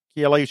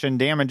calculation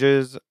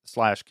damages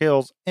 /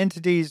 kills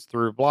entities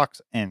through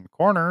blocks and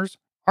corners.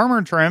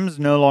 Armor trims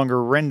no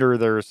longer render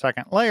their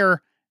second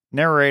layer.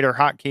 Narrator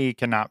hotkey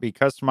cannot be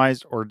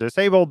customized or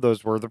disabled.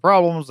 Those were the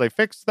problems. They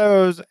fixed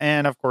those.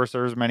 And of course,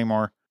 there's many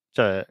more.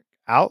 Check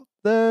out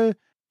the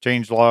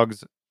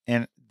changelogs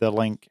in the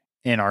link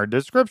in our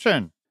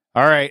description.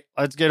 All right,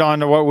 let's get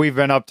on to what we've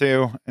been up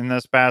to in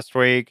this past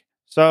week.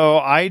 So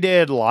I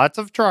did lots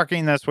of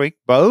trucking this week,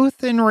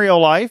 both in real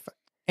life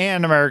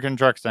and American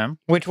Truck Sim.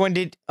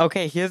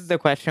 Okay, here's the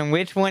question.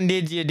 Which one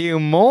did you do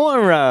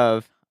more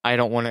of? I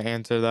don't want to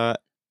answer that.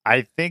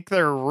 I think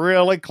they're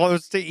really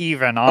close to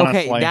even,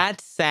 honestly. Okay,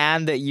 that's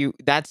sad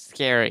that's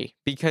scary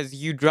because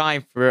you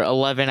drive for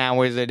 11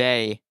 hours a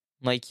day.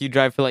 Like, you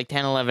drive for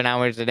 10, 11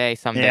 hours a day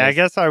some days. Yeah, I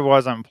guess I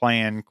wasn't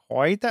playing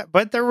quite that.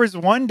 But there was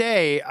one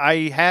day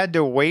I had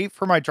to wait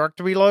for my truck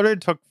to be loaded.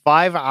 It took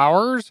 5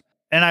 hours,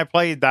 and I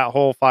played that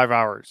whole 5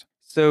 hours.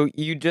 So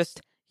you just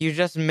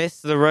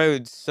miss the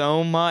road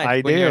so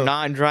much when you're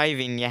not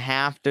driving. You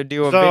have to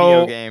do a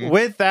video game.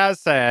 With that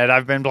said,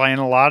 I've been playing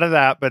a lot of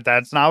that, but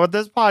that's not what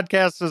this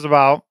podcast is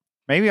about.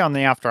 Maybe on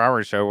the After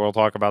Hours show, we'll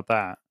talk about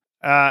that.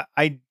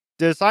 I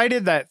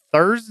decided that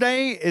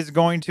Thursday is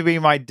going to be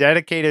my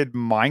dedicated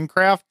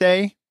Minecraft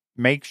day.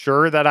 Make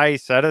sure that I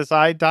set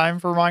aside time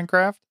for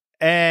Minecraft.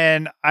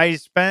 And I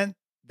spent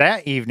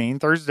that evening,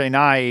 Thursday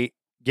night,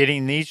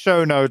 getting these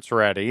show notes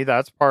ready.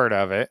 That's part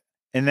of it.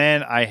 And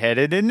then I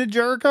headed into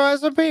Jericho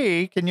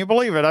SMP. Can you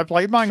believe it? I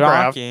played Minecraft.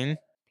 Shocking.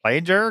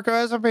 Played Jericho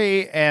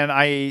SMP, and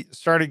I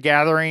started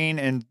gathering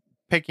and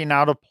picking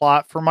out a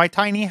plot for my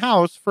tiny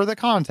house for the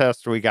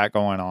contest we got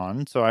going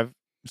on. So I've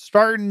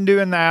started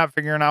doing that,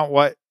 figuring out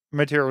what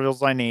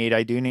materials I need.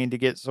 I do need to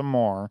get some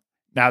more.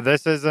 Now,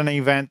 this is an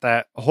event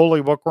that Holy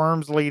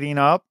Bookworm's leading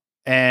up.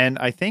 and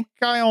I think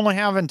I only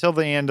have until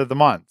the end of the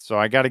month, so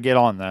I got to get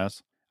on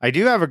this. I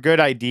do have a good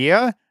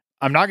idea.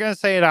 I'm not going to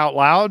say it out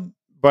loud,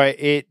 but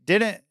it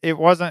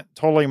wasn't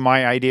totally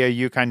my idea.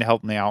 You kind of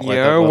helped me out with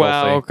it. You're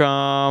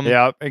welcome.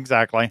 Yep,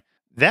 exactly.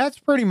 That's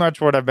pretty much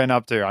what I've been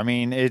up to. I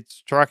mean,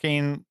 it's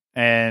trucking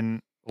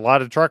and a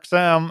lot of truck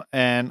sim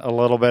and a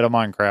little bit of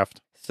Minecraft.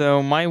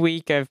 So my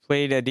week, I've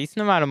played a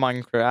decent amount of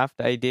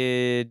Minecraft. I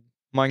did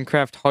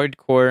Minecraft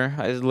Hardcore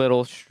as a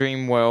little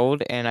stream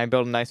world, and I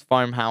built a nice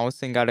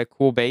farmhouse and got a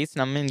cool base,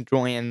 and I'm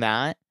enjoying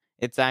that.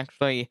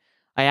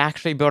 I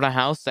actually built a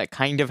house that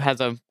kind of has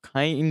a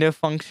kind of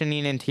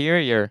functioning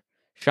interior.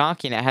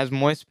 Shocking, it has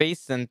more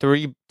space than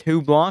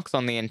 2 blocks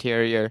on the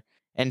interior,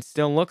 and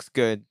still looks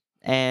good.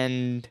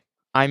 And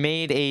I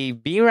made a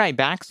Be Right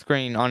Back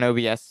screen on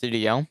OBS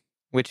Studio,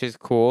 which is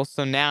cool.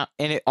 So now,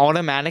 and it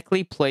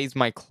automatically plays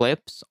my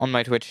clips on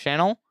my Twitch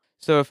channel.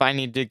 So if I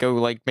need to go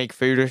like make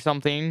food or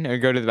something or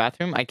go to the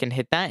bathroom, I can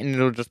hit that and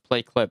it'll just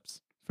play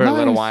clips for a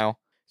little while.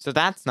 So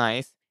that's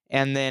nice.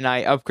 And then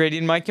I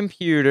upgraded my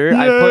computer. Yay!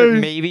 I put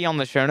maybe on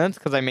the show notes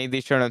because I made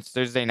these show notes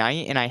Thursday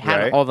night and I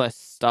had all the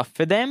stuff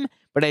for them,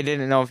 but I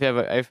didn't know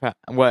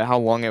how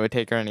long it would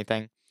take or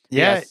anything.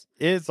 Yeah, yes.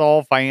 It's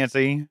all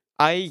fancy.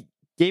 I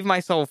gave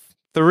myself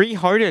 3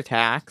 heart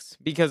attacks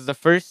because the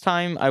first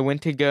time I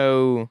went to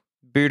go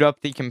boot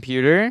up the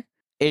computer,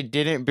 it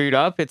didn't boot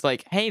up. It's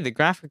like, hey, the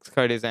graphics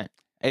card isn't.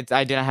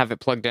 I didn't have it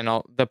plugged in,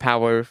 all the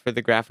power for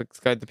the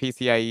graphics card, the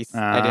PCIe.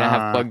 I didn't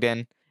have plugged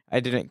in. I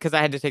didn't, because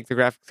I had to take the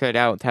graphics card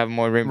out to have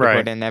more room to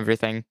put in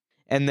everything.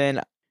 And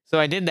then, so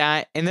I did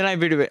that, and then I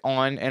booted it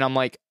on, and I'm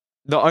like,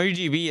 the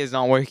RGB is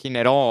not working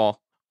at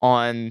all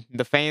on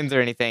the fans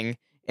or anything.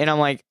 And I'm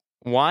like,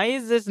 why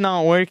is this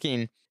not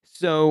working?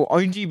 So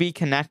RGB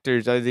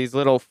connectors are these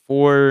little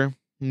 4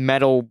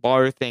 metal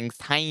bar things,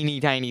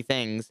 tiny, tiny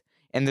things.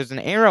 And there's an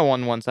arrow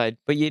on one side,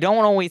 but you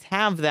don't always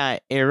have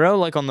that arrow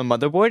like on the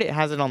motherboard. It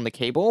has it on the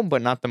cable,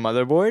 but not the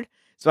motherboard.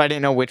 So I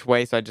didn't know which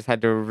way, so I just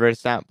had to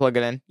reverse that, plug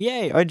it in.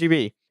 Yay,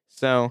 RGB.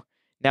 So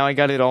now I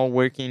got it all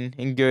working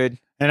and good.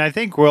 And I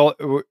think we're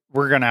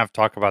going to have to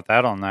talk about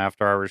that on the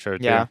After Hours show,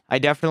 too. Yeah, I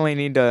definitely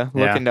need to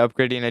look into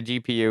upgrading a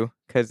GPU,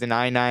 because an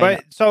i9...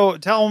 But, so,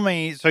 tell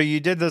me, so you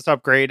did this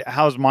upgrade.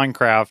 How's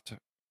Minecraft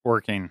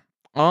working?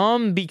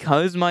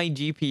 Because my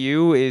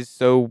GPU is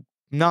so,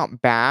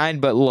 not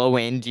bad, but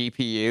low-end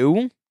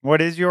GPU.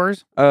 What is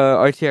yours?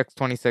 RTX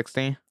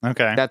 2060.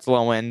 Okay. That's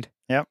low-end.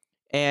 Yep.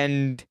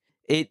 And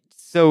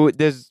so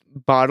there's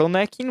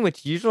bottlenecking,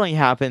 which usually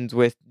happens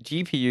with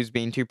GPUs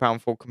being too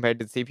powerful compared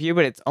to the CPU,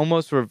 but it's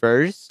almost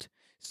reversed.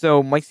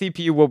 So my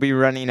CPU will be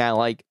running at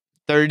like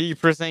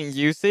 30%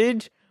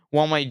 usage,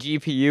 while my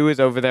GPU is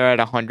over there at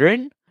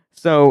 100.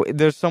 So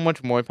there's so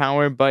much more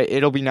power, but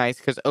it'll be nice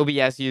because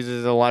OBS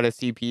uses a lot of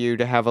CPU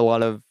to have a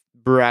lot of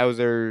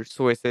browser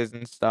sources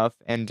and stuff,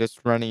 and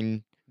just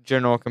running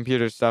general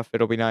computer stuff.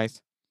 It'll be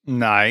nice.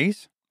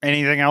 Nice.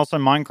 Anything else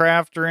in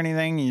Minecraft or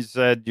anything? You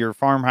said your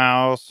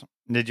farmhouse.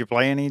 Did you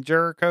play any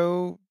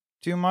Jericho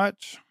too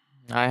much?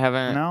 I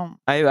haven't. No?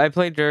 I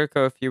played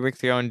Jericho a few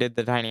weeks ago and did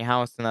the tiny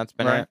house, and that's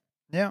been it.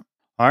 Yeah.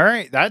 All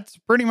right. That's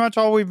pretty much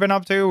all we've been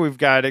up to. We've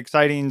got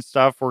exciting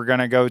stuff we're going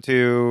to go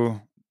to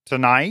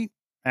tonight,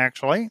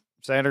 actually,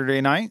 Saturday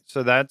night.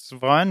 So that's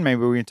fun.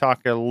 Maybe we can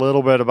talk a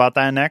little bit about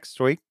that next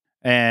week,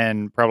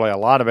 and probably a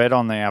lot of it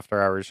on the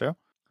After Hours show.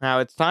 Now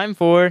it's time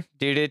for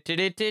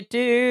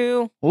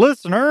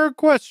listener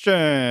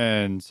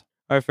questions.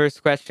 Our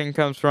first question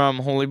comes from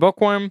Holy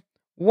Bookworm.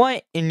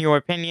 What, in your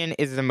opinion,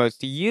 is the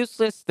most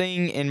useless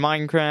thing in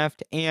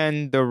Minecraft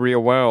and the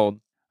real world?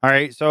 All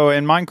right, so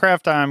in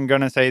Minecraft, I'm going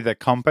to say the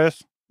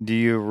compass. Do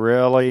you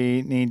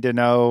really need to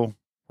know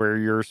where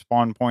your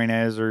spawn point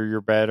is or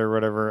your bed or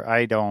whatever?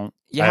 I don't.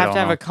 You have to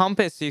have a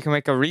compass so you can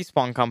make a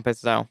respawn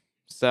compass, though.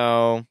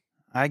 So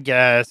I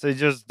guess it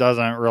just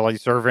doesn't really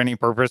serve any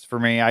purpose for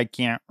me. I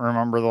can't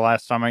remember the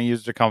last time I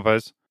used a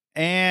compass.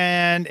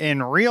 And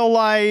in real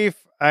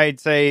life, I'd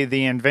say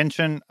the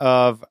invention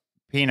of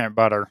peanut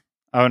butter.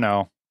 Oh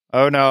no.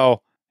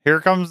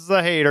 Here comes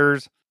the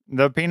haters.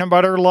 The peanut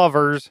butter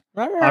lovers.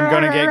 I'm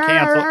going to get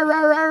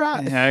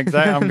canceled. Yeah,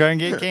 exactly. I'm going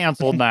to get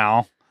canceled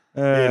now.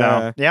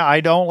 Yeah,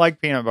 I don't like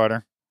peanut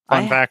butter.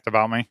 Fun fact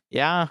about me.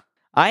 Yeah.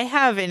 I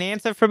have an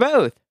answer for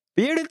both.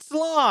 Bearded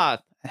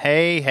Sloth.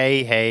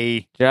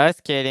 Hey.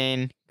 Just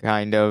kidding.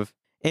 Kind of.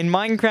 In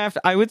Minecraft,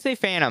 I would say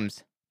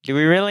phantoms. Do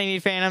we really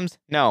need phantoms?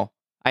 No.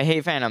 I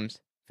hate phantoms.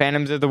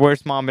 Phantoms are the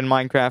worst mob in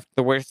Minecraft,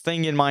 the worst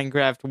thing in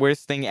Minecraft,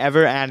 worst thing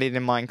ever added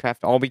in Minecraft,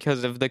 all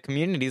because of the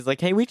communities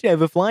like, hey, we should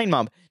have a flying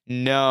mob.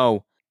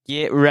 No.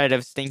 Get rid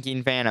of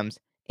stinking phantoms.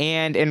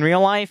 And in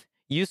real life,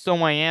 you stole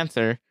my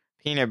answer.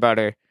 Peanut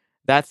butter.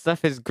 That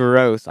stuff is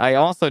gross. I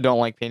also don't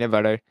like peanut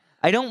butter.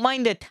 I don't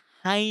mind a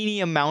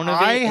tiny amount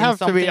of it. I have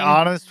to be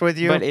honest with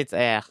you. But it's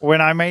When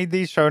I made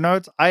these show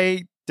notes,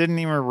 I didn't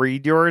even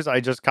read yours.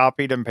 I just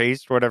copied and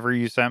pasted whatever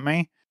you sent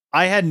me.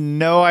 I had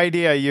no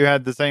idea you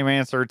had the same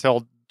answer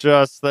till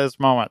just this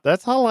moment.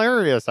 That's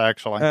hilarious,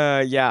 actually.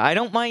 Yeah, I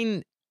don't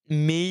mind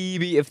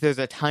maybe if there's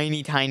a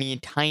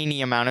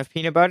tiny amount of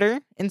peanut butter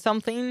in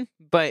something,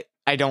 but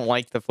I don't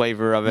like the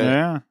flavor of it.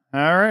 Yeah.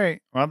 All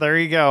right. Well, there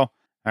you go.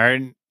 All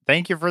right.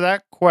 Thank you for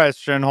that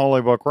question,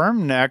 Holy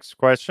Bookworm. Next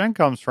question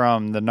comes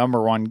from the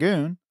number one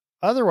goon,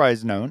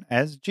 otherwise known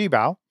as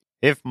G-Bow.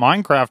 If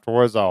Minecraft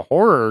was a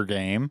horror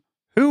game,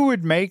 who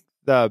would make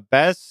the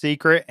best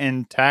secret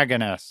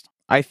antagonist?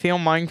 I feel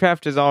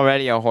Minecraft is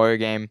already a horror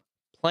game.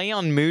 Play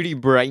on moody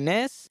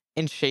brightness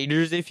and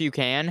shaders if you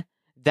can.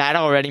 That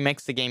already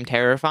makes the game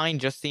terrifying.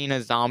 Just seeing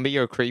a zombie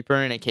or creeper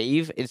in a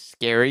cave is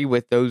scary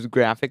with those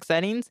graphic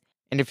settings.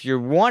 And if you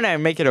want to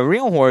make it a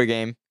real horror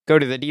game, go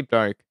to the Deep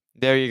Dark.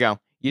 There you go.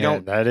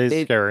 That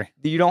is scary.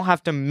 You don't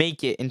have to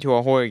make it into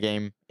a horror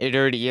game. It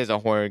already is a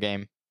horror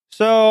game.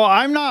 So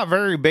I'm not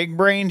very big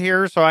brained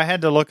here, so I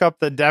had to look up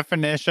the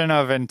definition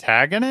of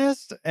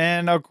antagonist.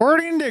 And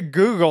according to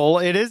Google,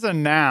 it is a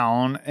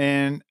noun,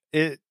 and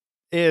it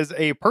is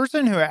a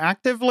person who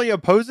actively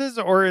opposes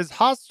or is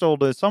hostile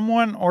to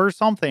someone or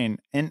something,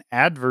 an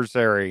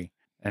adversary.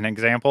 An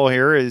example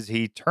here is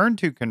he turned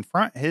to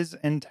confront his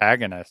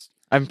antagonist.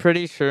 I'm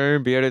pretty sure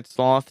Bearded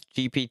Sloth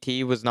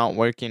GPT was not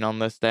working on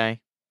this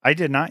day. I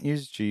did not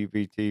use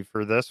GPT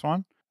for this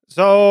one.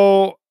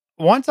 So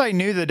once I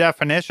knew the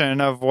definition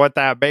of what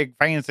that big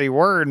fancy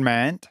word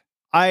meant,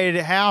 I'd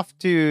have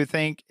to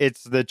think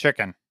it's the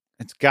chicken.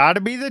 It's got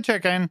to be the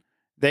chicken.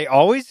 They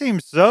always seem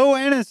so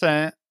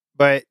innocent,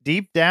 but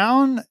deep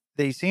down,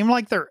 they seem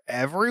like they're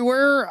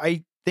everywhere.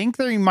 I think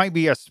they might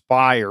be a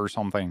spy or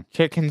something.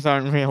 Chickens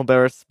aren't real.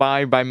 They're a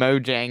spy by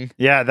Mojang.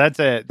 Yeah, that's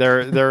it.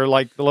 They're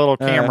like little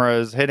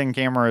cameras, hidden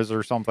cameras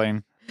or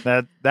something.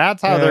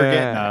 That's how they're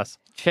getting us.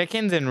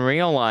 Chickens in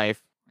real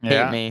life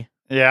hate me.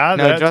 Yeah,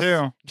 no, that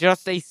too.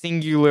 Just a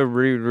singular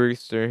rude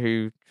rooster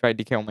who tried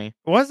to kill me.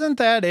 Wasn't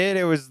that it?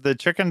 It was the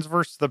chickens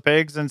versus the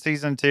pigs in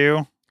season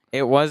 2.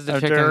 It was the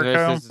chickens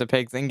versus the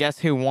pigs. And guess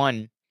who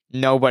won?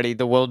 Nobody.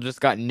 The world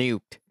just got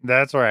nuked.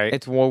 That's right.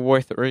 It's World War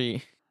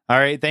III. All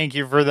right. Thank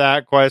you for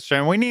that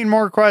question. We need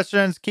more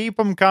questions. Keep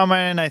them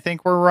coming. I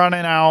think we're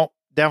running out.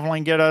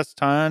 Definitely get us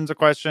tons of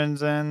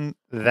questions in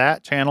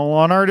that channel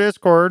on our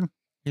Discord.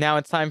 Now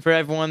it's time for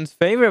everyone's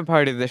favorite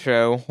part of the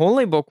show,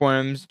 Holy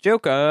Bookworm's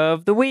Joke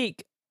of the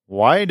Week.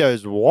 Why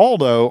does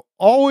Waldo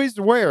always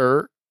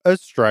wear a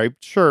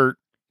striped shirt?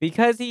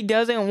 Because he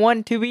doesn't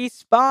want to be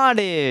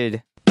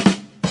spotted.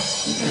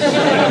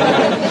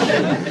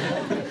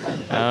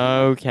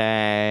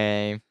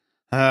 Okay.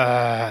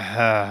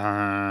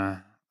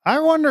 I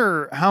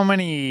wonder how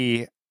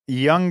many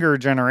younger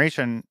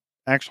generation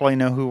actually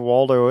know who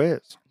Waldo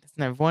is.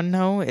 Doesn't everyone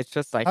know? It's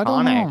just iconic. I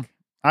don't know.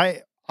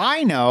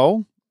 I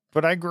know,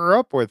 but I grew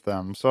up with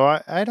them, so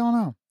I don't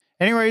know.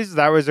 Anyways,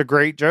 that was a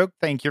great joke.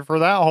 Thank you for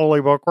that,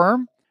 Holy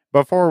Bookworm.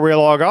 Before we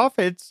log off,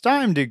 it's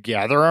time to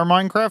gather our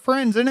Minecraft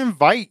friends and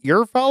invite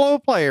your fellow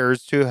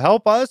players to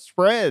help us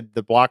spread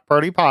the Block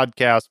Party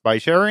podcast by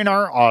sharing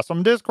our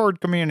awesome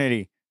Discord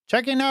community,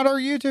 checking out our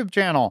YouTube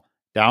channel,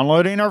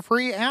 downloading our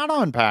free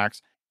add-on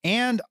packs,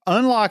 and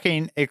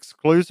unlocking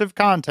exclusive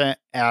content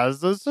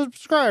as a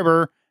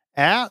subscriber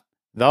at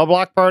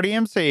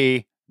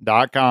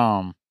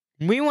theblockpartymc.com.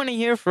 We want to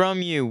hear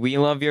from you. We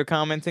love your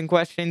comments and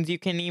questions. You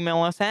can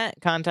email us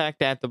at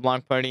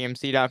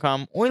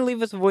contact@theblockpartymc.com or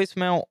leave us a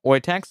voicemail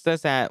or text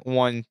us at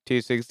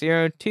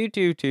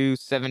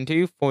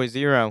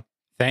 1-260-222-7240.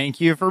 Thank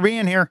you for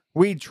being here.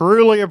 We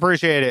truly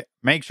appreciate it.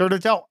 Make sure to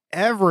tell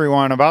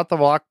everyone about the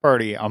Block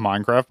Party, a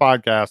Minecraft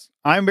podcast.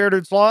 I'm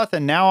Bearded Sloth,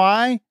 and now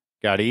I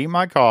gotta eat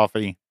my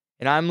coffee.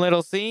 And I'm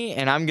Little C,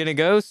 and I'm gonna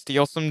go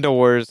steal some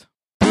doors.